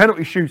 The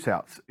penalty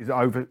shootouts is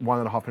over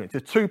 1.5 penalties.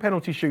 There's 2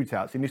 penalty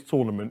shootouts in this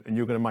tournament, and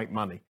you're going to make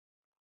money.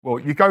 Well,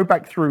 you go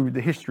back through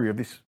the history of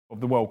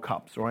the World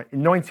Cups, right?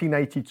 In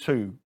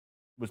 1986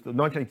 was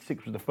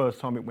the first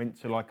time it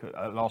went to like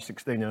a last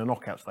 16 in a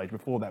knockout stage.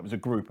 Before that was a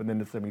group and then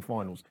the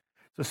semi-finals.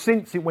 So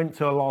since it went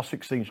to a last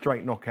 16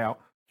 straight knockout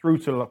through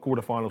to the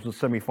quarterfinals and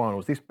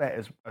semi-finals, this bet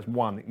has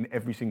won in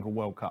every single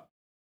World Cup.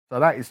 So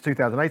that is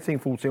 2018,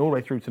 14, all the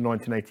way through to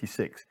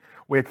 1986.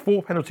 We had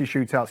 4 penalty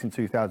shootouts in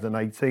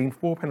 2018,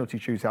 4 penalty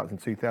shootouts in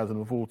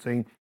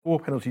 2014, 4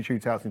 penalty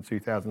shootouts in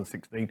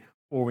 2016,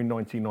 4 in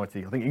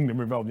 1990. I think England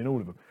were involved in all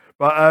of them.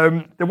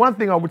 But the one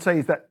thing I would say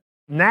is that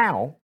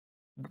now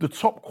the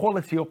top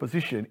quality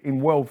opposition in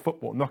world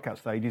football knockout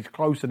stage is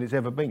closer than it's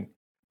ever been.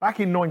 Back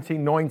in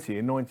 1990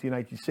 and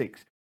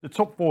 1986, the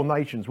top 4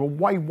 nations were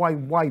way, way,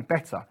 way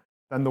better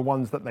than the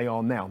ones that they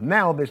are now.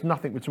 Now there's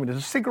nothing between. There's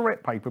a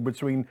cigarette paper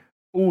between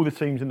all the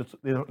teams in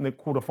the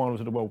quarterfinals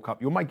of the World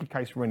Cup. You'll make a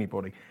case for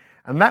anybody.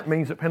 And that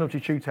means that penalty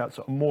shootouts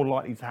are more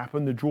likely to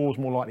happen. The draws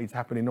more likely to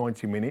happen in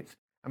 90 minutes.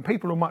 And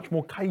people are much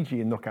more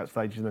cagey in knockout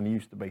stages than they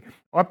used to be.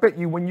 I bet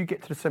you when you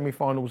get to the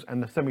semi-finals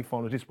and the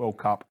semi-finals this World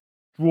Cup,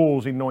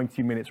 draws in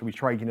 90 minutes will be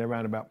trading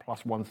around about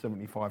plus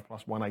 175,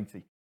 plus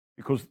 180.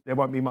 Because there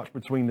won't be much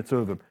between the 2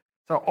 of them.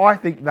 So I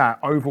think that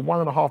over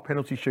 1.5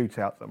 penalty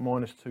shootouts at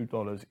minus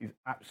 $2 is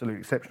absolute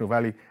exceptional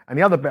value. And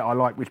the other bet I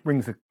like, which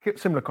brings a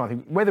similar kind of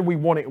thing, whether we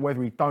want it or whether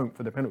we don't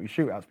for the penalty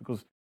shootouts,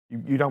 because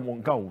you don't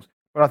want goals.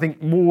 But I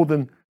think more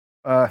than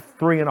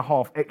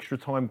 3.5 extra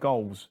time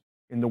goals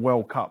in the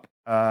World Cup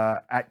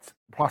at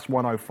plus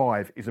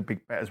 105 is a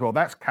big bet as well.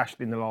 That's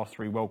cashed in the last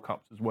 3 World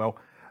Cups as well.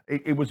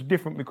 It was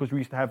different because we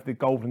used to have the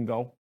golden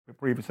goal.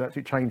 Previously,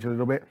 it changed a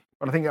little bit.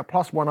 But I think at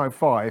plus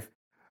 105,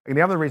 and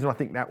the other reason I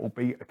think that will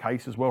be a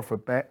case as well for a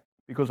bet,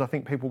 because I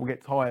think people will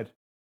get tired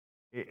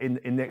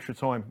in the extra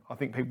time. I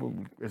think people,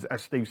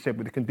 as Steve said,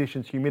 with the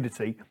conditions,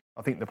 humidity,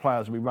 I think the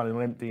players will be running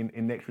on empty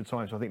in the extra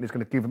time. So I think it's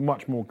going to give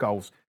much more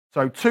goals.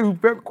 So 2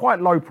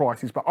 quite low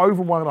prices, but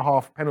over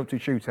 1.5 penalty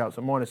shootouts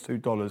at minus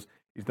 $2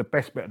 is the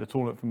best bet of the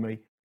tournament for me.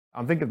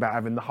 I'm thinking about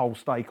having the whole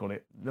stake on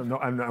it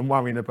and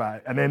worrying about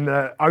it. And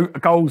then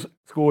goals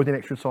scored in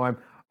extra time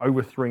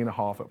over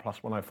 3.5 at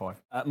plus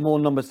 105. More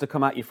numbers to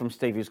come at you from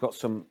Steve, who's got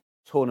some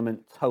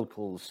tournament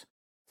totals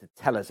to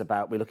tell us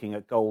about. We're looking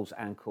at goals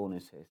and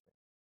corners here.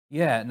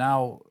 Yeah,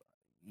 now,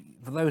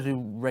 for those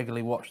who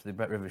regularly watch the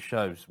Bet Rivers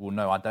shows will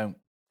know I don't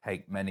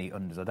take many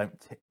unders. I don't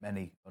tip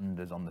many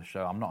unders on the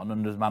show. I'm not an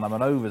unders man. I'm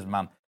an overs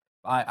man.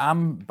 I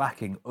am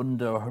backing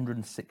under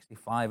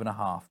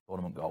 165.5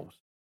 tournament goals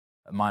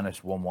at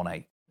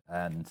 -118.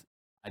 And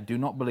I do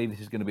not believe this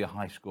is going to be a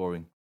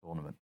high-scoring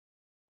tournament.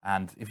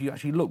 And if you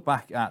actually look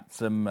back at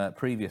some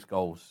previous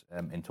goals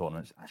in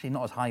tournaments, actually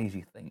not as high as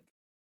you think.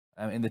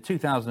 In the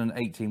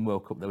 2018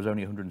 World Cup, there was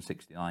only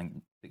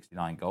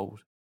 169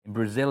 goals. In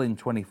Brazil in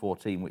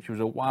 2014, which was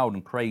a wild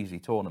and crazy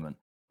tournament,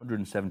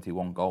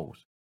 171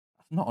 goals.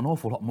 That's not an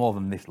awful lot more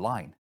than this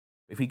line.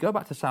 If you go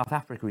back to South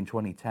Africa in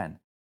 2010,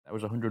 that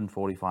was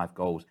 145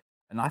 goals.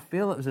 And I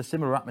feel that there's a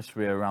similar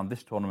atmosphere around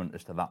this tournament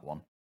as to that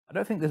one. I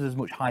don't think there's as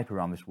much hype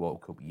around this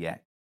World Cup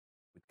yet,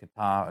 with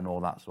Qatar and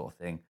all that sort of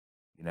thing.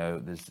 You know,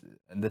 there's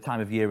and the time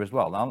of year as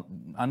well. Now,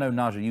 I know,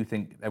 Nigel, you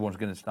think everyone's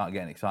going to start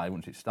getting excited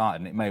once it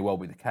started, and it may well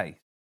be the case.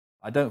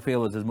 I don't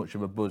feel there's as much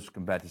of a buzz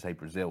compared to, say,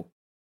 Brazil.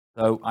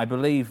 So I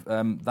believe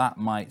that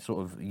might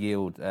sort of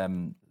yield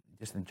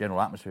just the general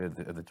atmosphere of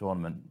the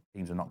tournament.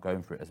 Teams are not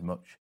going for it as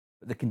much.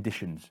 But the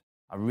conditions,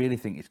 I really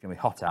think it's going to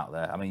be hot out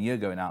there. I mean, you're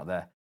going out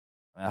there.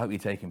 I hope you're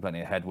taking plenty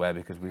of headwear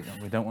because we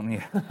don't want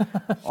you.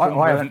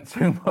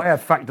 I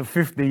have factor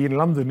 50 in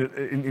London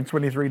in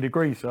 23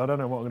 degrees, so I don't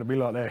know what I'm going to be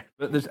like there.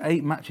 But there's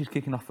 8 matches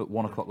kicking off at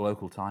 1 o'clock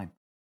local time.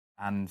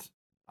 And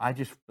I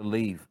just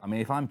believe, I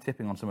mean, if I'm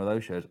tipping on some of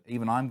those shows,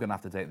 even I'm going to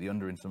have to take the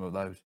under in some of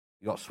those.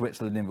 You got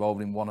Switzerland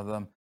involved in one of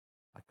them.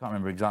 I can't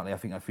remember exactly. I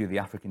think a few of the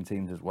African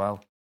teams as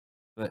well.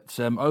 But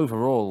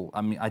overall,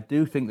 I mean, I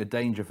do think the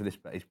danger for this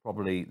bet is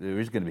probably there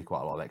is going to be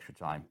quite a lot of extra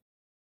time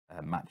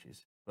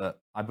matches.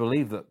 But I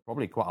believe that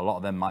probably quite a lot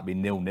of them might be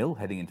 0-0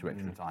 heading into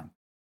extra time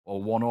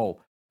or 1-1.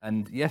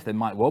 And yes, there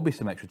might well be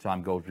some extra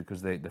time goals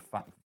because the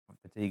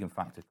fatigue and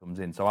factor comes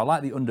in. So I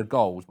like the under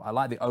goals, but I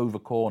like the over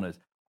corners.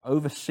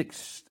 Over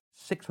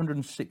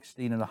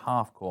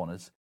 616.5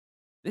 corners.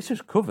 This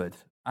is covered,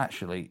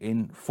 actually,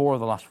 in 4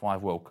 of the last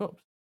 5 World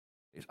Cups.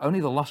 It's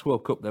only the last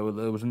World Cup there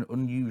was an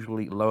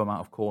unusually low amount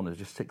of corners,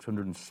 just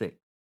 606.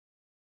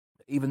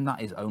 Even that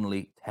is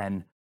only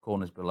 10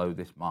 corners below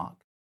this mark.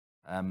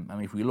 I mean,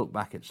 if we look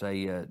back at,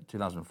 say,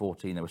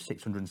 2014, there were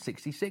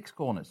 666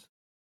 corners.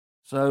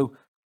 So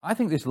I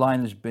think this line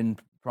has been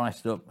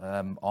priced up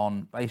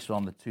based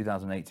on the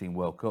 2018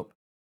 World Cup.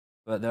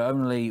 But there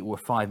only were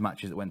 5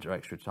 matches that went to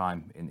extra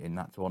time in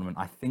that tournament.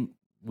 I think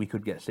we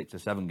could get 6 or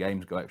 7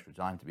 games go extra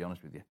time, to be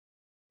honest with you,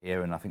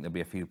 here. And I think there'll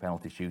be a few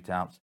penalty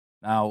shootouts.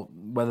 Now,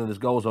 whether there's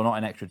goals or not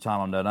in extra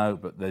time, I don't know,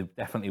 but there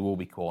definitely will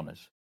be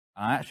corners.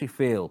 And I actually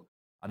feel,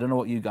 I don't know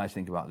what you guys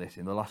think about this,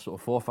 in the last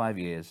sort of 4 or 5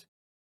 years,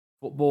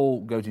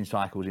 football goes in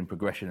cycles in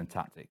progression and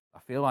tactics. I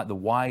feel like the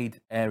wide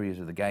areas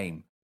of the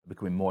game are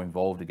becoming more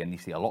involved again. You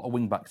see a lot of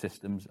wing-back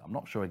systems. I'm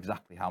not sure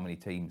exactly how many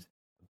teams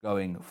are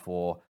going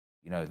for,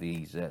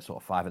 these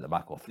sort of 5 at the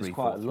back or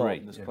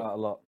 3-4-3. There's quite a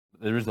lot.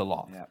 There is a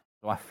lot. Yeah.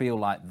 So I feel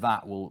like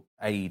that will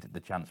aid the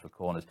chance for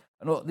corners.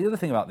 And the other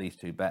thing about these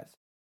 2 bets,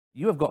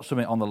 you have got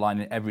something on the line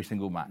in every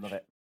single match. Love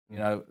it.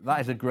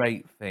 That is a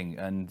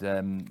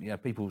some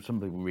people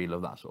really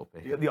love that sort of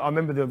pick. I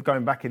remember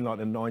going back in like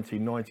the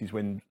 1990s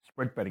when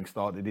spread betting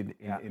started in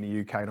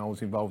the UK, and I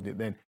was involved in it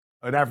then.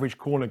 An average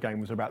corner game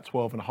was about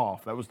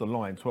 12.5. That was the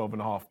line,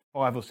 12.5.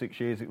 5 or 6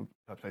 years,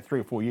 I'd say 3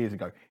 or 4 years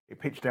ago, it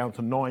pitched down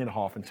to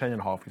 9.5 and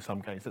 10.5 in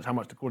some cases. That's how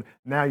much the corner.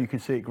 Now you can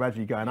see it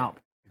gradually going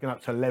up. It's going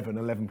up to 11,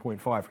 11.5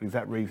 for the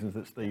exact reasons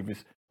that Steve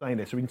is saying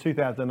there. So in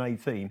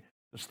 2018,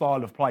 the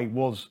style of play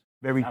was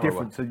very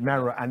different to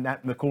narrow, and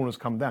the corners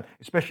come down,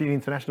 especially in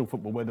international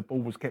football where the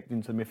ball was kept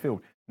into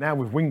midfield. Now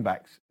with wing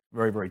backs,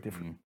 very, very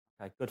different.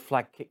 Okay, good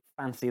flag kick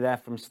fancy there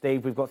from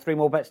Steve. We've got 3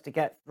 more bets to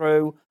get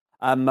through.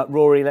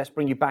 Rory, let's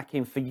bring you back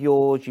in for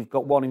yours. You've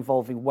got one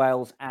involving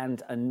Wales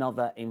and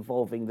another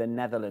involving the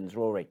Netherlands.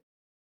 Rory.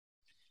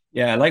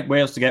 Yeah, I like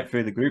Wales to get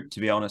through the group, to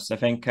be honest. I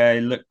think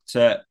the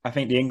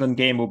England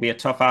game will be a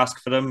tough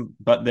ask for them,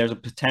 but there's a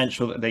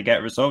potential that they get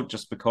a result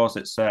just because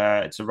it's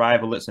a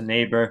rival, it's a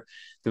neighbour.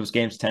 Those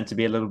games tend to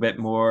be a little bit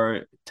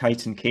more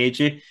tight and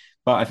cagey.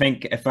 But I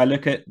think if I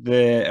look at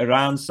the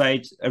Iran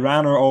side,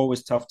 Iran are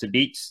always tough to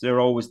beat. They're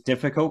always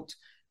difficult.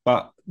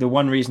 But the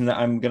one reason that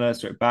I'm going to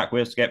sort of back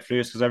Wales to get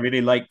through is because I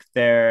really like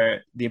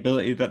the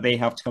ability that they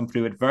have to come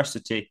through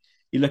adversity.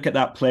 You look at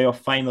that playoff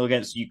final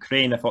against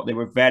Ukraine, I thought they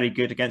were very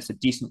good against a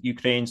decent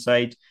Ukraine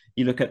side.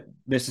 You look at,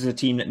 this is a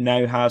team that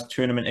now has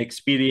tournament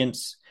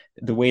experience.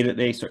 The way that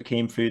they sort of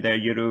came through their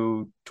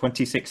Euro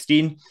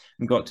 2016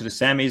 and got to the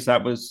semis,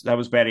 that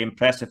was very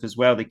impressive as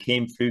well. They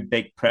came through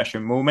big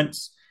pressure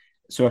moments.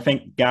 So I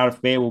think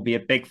Gareth Bale will be a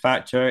big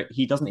factor.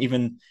 He doesn't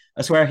even,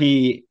 I swear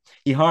he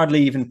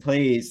hardly even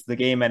plays the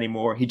game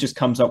anymore. He just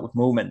comes up with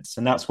moments,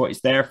 and that's what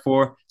he's there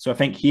for. So I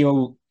think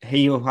he'll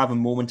have a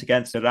moment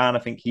against Iran. I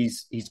think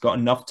he's got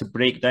enough to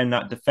break down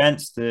that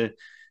defence, the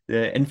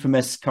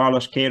infamous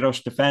Carlos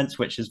Queiroz defence,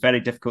 which is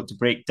very difficult to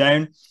break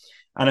down.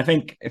 And I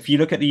think if you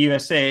look at the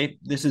USA,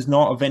 this is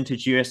not a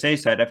vintage USA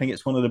side. I think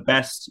it's one of the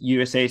best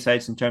USA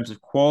sides in terms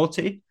of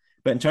quality.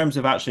 But in terms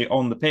of actually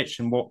on the pitch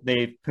and what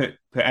they've put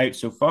out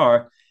so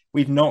far,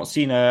 we've not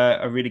seen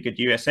a really good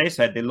USA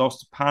side. They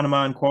lost to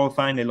Panama in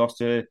qualifying. They lost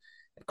to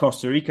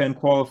Costa Rica in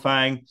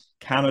qualifying.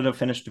 Canada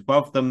finished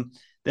above them.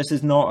 This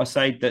is not a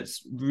side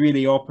that's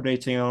really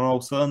operating on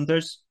all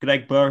cylinders.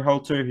 Greg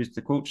Berhalter, who's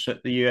the coach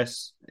at the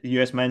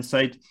US men's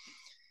side,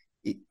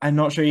 I'm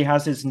not sure he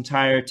has his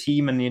entire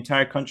team and the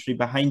entire country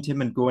behind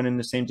him and going in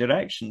the same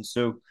direction.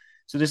 So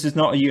this is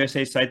not a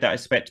USA side that I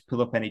expect to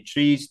pull up any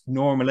trees.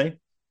 Normally,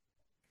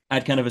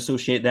 I'd kind of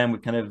associate them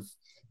with kind of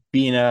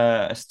being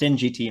a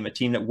stingy team, a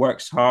team that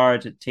works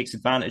hard, it takes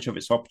advantage of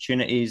its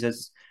opportunities,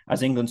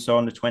 as England saw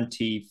in the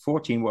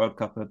 2014 World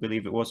Cup, I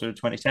believe it was, or the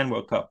 2010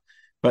 World Cup.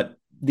 But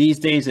these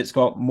days, it's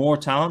got more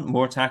talent,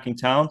 more attacking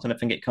talent, and I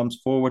think it comes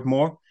forward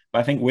more. But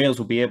I think Wales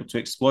will be able to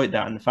exploit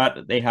that, and the fact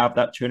that they have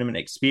that tournament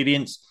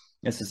experience.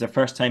 This is their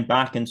first time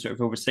back in sort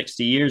of over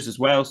 60 years as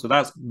well, so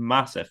that's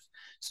massive.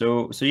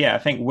 So yeah, I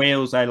think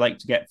Wales I like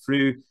to get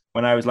through.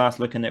 When I was last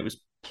looking, it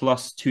was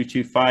plus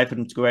 225 for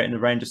them to go out in the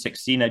round of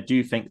 16. I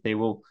do think they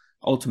will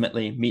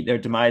ultimately meet their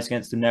demise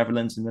against the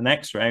Netherlands in the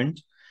next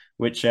round,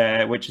 which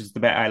is the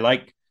bet I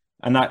like.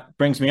 And that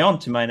brings me on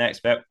to my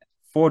next bet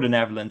for the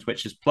Netherlands,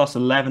 which is plus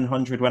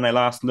 1100 when I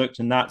last looked,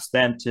 and that's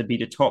them to be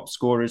the top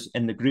scorers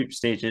in the group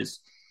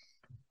stages.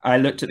 I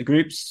looked at the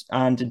groups,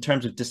 and in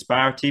terms of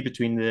disparity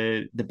between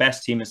the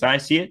best team as I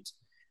see it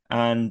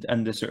and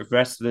the sort of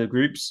rest of the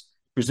groups,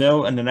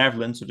 Brazil and the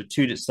Netherlands are the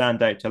two that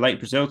stand out. I like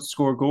Brazil to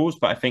score goals,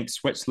 but I think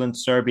Switzerland,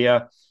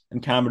 Serbia,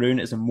 and Cameroon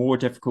is a more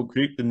difficult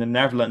group than the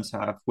Netherlands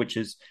have, which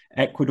is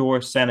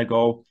Ecuador,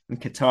 Senegal,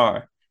 and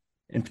Qatar.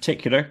 In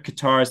particular,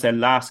 Qatar is their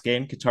last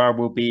game. Qatar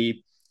will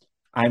be,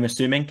 I'm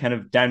assuming, kind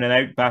of down and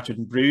out, battered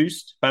and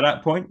bruised by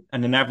that point,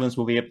 and the Netherlands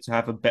will be able to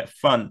have a bit of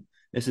fun.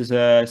 This is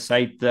a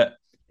side that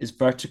is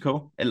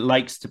vertical. It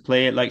likes to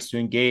play, it likes to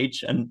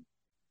engage, and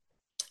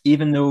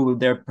even though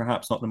they're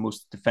perhaps not the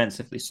most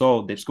defensively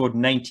solid, they've scored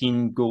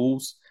 19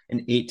 goals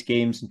in 8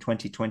 games in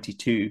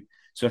 2022.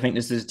 So I think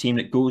this is a team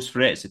that goes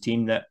for it. It's a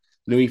team that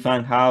Louis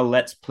van Gaal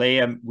lets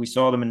play. We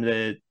saw them in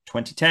the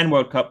 2010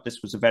 World Cup.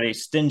 This was a very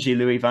stingy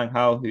Louis van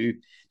Gaal who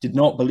did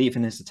not believe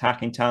in his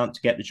attacking talent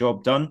to get the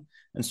job done,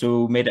 and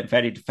so made it a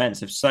very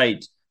defensive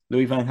side.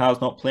 Louis van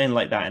Gaal's not playing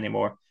like that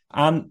anymore.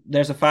 And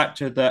there's a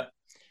factor that,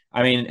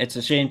 I mean, it's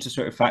a shame to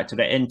sort of factor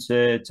that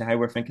into how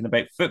we're thinking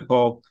about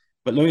football,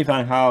 but Louis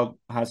van Gaal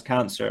has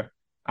cancer,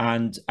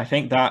 and I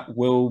think that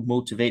will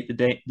motivate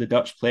the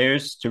Dutch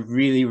players to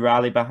really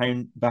rally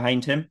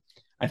behind him.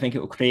 I think it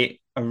will create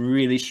a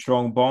really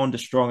strong bond, a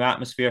strong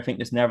atmosphere. I think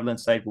this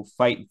Netherlands side will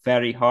fight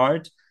very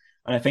hard,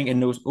 and I think in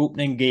those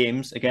opening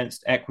games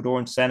against Ecuador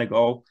and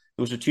Senegal,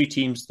 those are two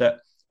teams that,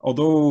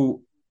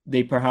 although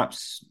they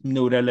perhaps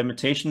know their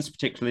limitations,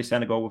 particularly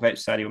Senegal without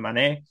Sadio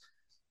Mane,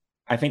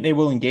 I think they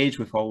will engage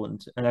with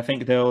Holland, and I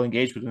think they'll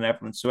engage with the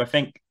Netherlands. So I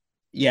think,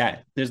 yeah,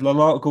 there's a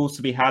lot of goals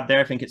to be had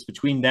there. I think it's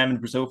between them and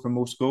Brazil for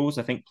most goals.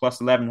 I think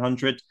plus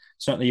 1100,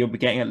 certainly you'll be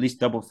getting at least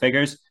double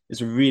figures.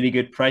 It's a really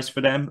good price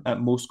for them at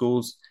most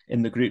goals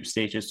in the group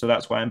stages. So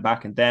that's why I'm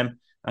backing them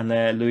and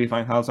Louis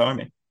van Gaal's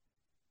army.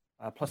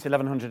 Plus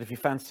 1100 if you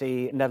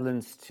fancy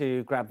Netherlands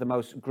to grab the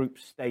most group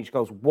stage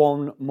goals.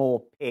 One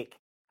more pick,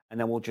 and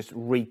then we'll just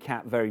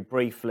recap very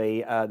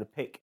briefly. The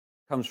pick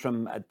comes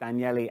from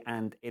Daniele,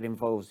 and it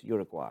involves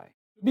Uruguay.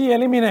 Be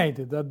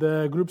eliminated at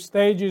the group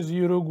stages,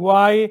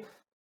 Uruguay.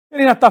 They're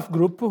in a tough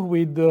group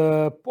with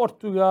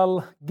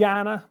Portugal,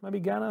 Ghana. Maybe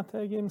Ghana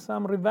taking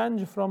some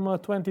revenge from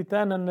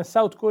 2010, and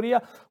South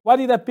Korea. Why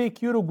did I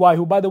pick Uruguay,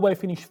 who, by the way,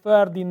 finished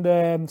third in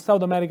the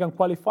South American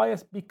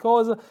qualifiers?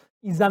 Because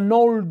it's an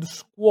old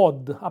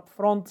squad. Up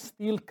front,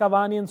 still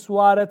Cavani and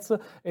Suarez.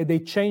 They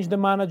changed the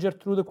manager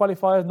through the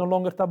qualifiers. No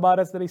longer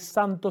Tavares. There is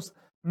Santos.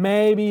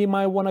 Maybe you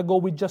might want to go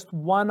with just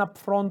one up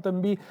front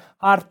and be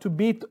hard to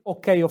beat.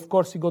 Okay, of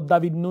course, you got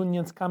David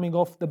Nunez coming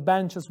off the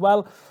bench as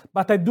well.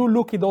 But I do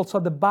look at also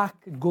at the back,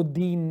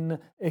 Godin,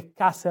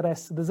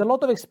 Cáceres. There's a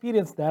lot of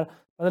experience there,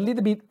 but a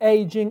little bit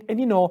aging. And,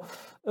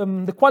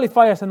 the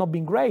qualifiers have not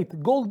been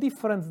great. Goal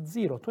difference,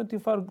 0.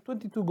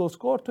 22 goals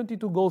scored,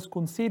 22 goals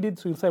conceded.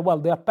 So you'll say, well,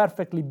 they are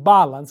perfectly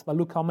balanced. But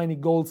look how many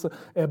goals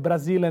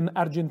Brazil and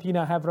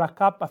Argentina have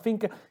racked up. I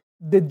think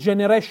the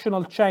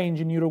generational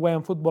change in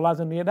Uruguayan football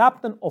hasn't yet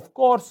happened. Of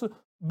course,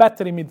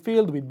 better in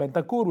midfield with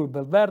Bentancur, with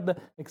Valverde,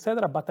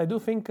 etc. But I do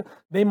think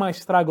they might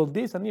struggle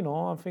this. And,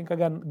 I think,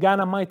 again,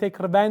 Ghana might take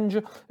revenge.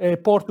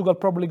 Portugal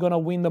probably going to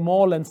win them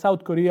all. And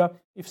South Korea,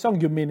 if Song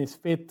Heung-min is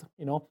fit,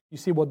 you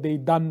see what they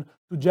done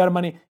to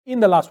Germany in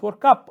the last World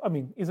Cup. I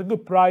mean, it's a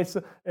good price.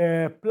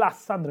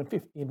 Plus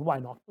 115, why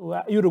not?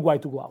 Uruguay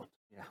to go out.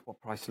 Yeah,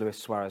 what price Luis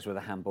Suarez with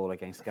a handball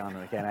against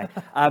Ghana again,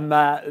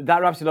 eh?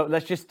 That wraps it up.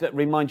 Let's just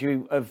remind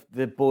you of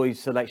the boys'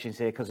 selections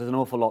here, because there's an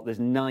awful lot. There's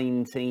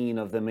 19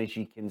 of them, as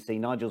you can see.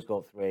 Nigel's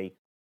got 3.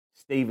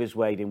 Steve has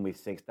weighed in with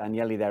 6.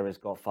 Daniele there has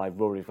got 5.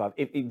 Rory 5.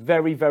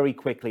 Very, very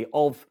quickly,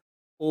 of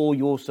all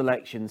your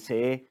selections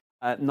here,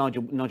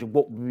 Nigel,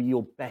 what would be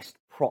your best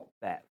prop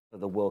bet for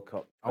the World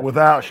Cup?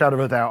 Without a shadow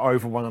of a doubt,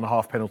 over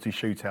 1.5 penalty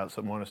shootouts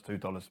at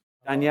 -$2.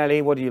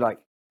 Daniele, what do you like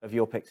of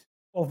your picks?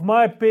 Of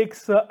my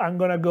picks, I'm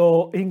going to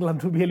go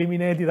England to be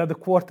eliminated at the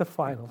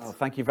quarterfinals. Oh,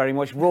 thank you very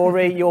much.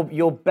 Rory,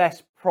 your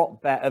best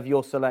prop bet of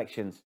your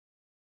selections.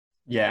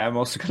 Yeah, I'm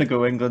also going to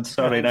go England.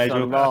 Sorry, Thanks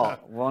Nigel. a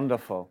lot.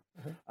 Wonderful.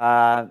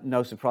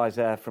 No surprise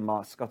there from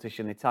our Scottish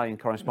and Italian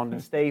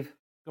correspondent, Steve.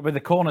 Got with the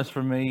corners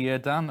from me,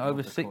 Dan.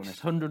 Over the corners.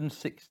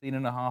 616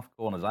 and a half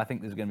corners. I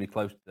think there's going to be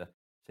close to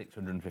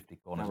 650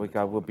 corners. There we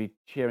go. We'll be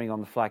cheering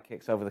on the flag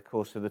kicks over the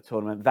course of the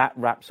tournament. That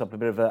wraps up a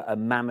bit of a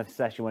mammoth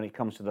session when it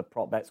comes to the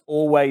prop bets.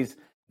 Always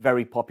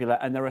very popular,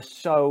 and there are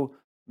so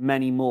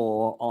many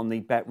more on the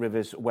Bet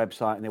Rivers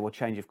website, and they will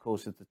change, of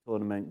course, as the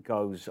tournament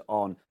goes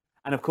on.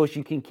 And of course,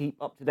 you can keep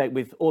up to date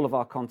with all of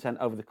our content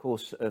over the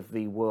course of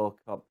the World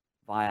Cup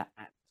via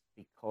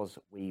 @Because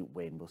We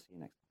Win. We'll see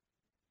you next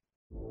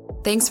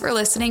time. Thanks for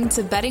listening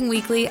to Betting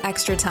Weekly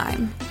Extra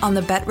Time on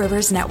the Bet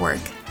Rivers Network.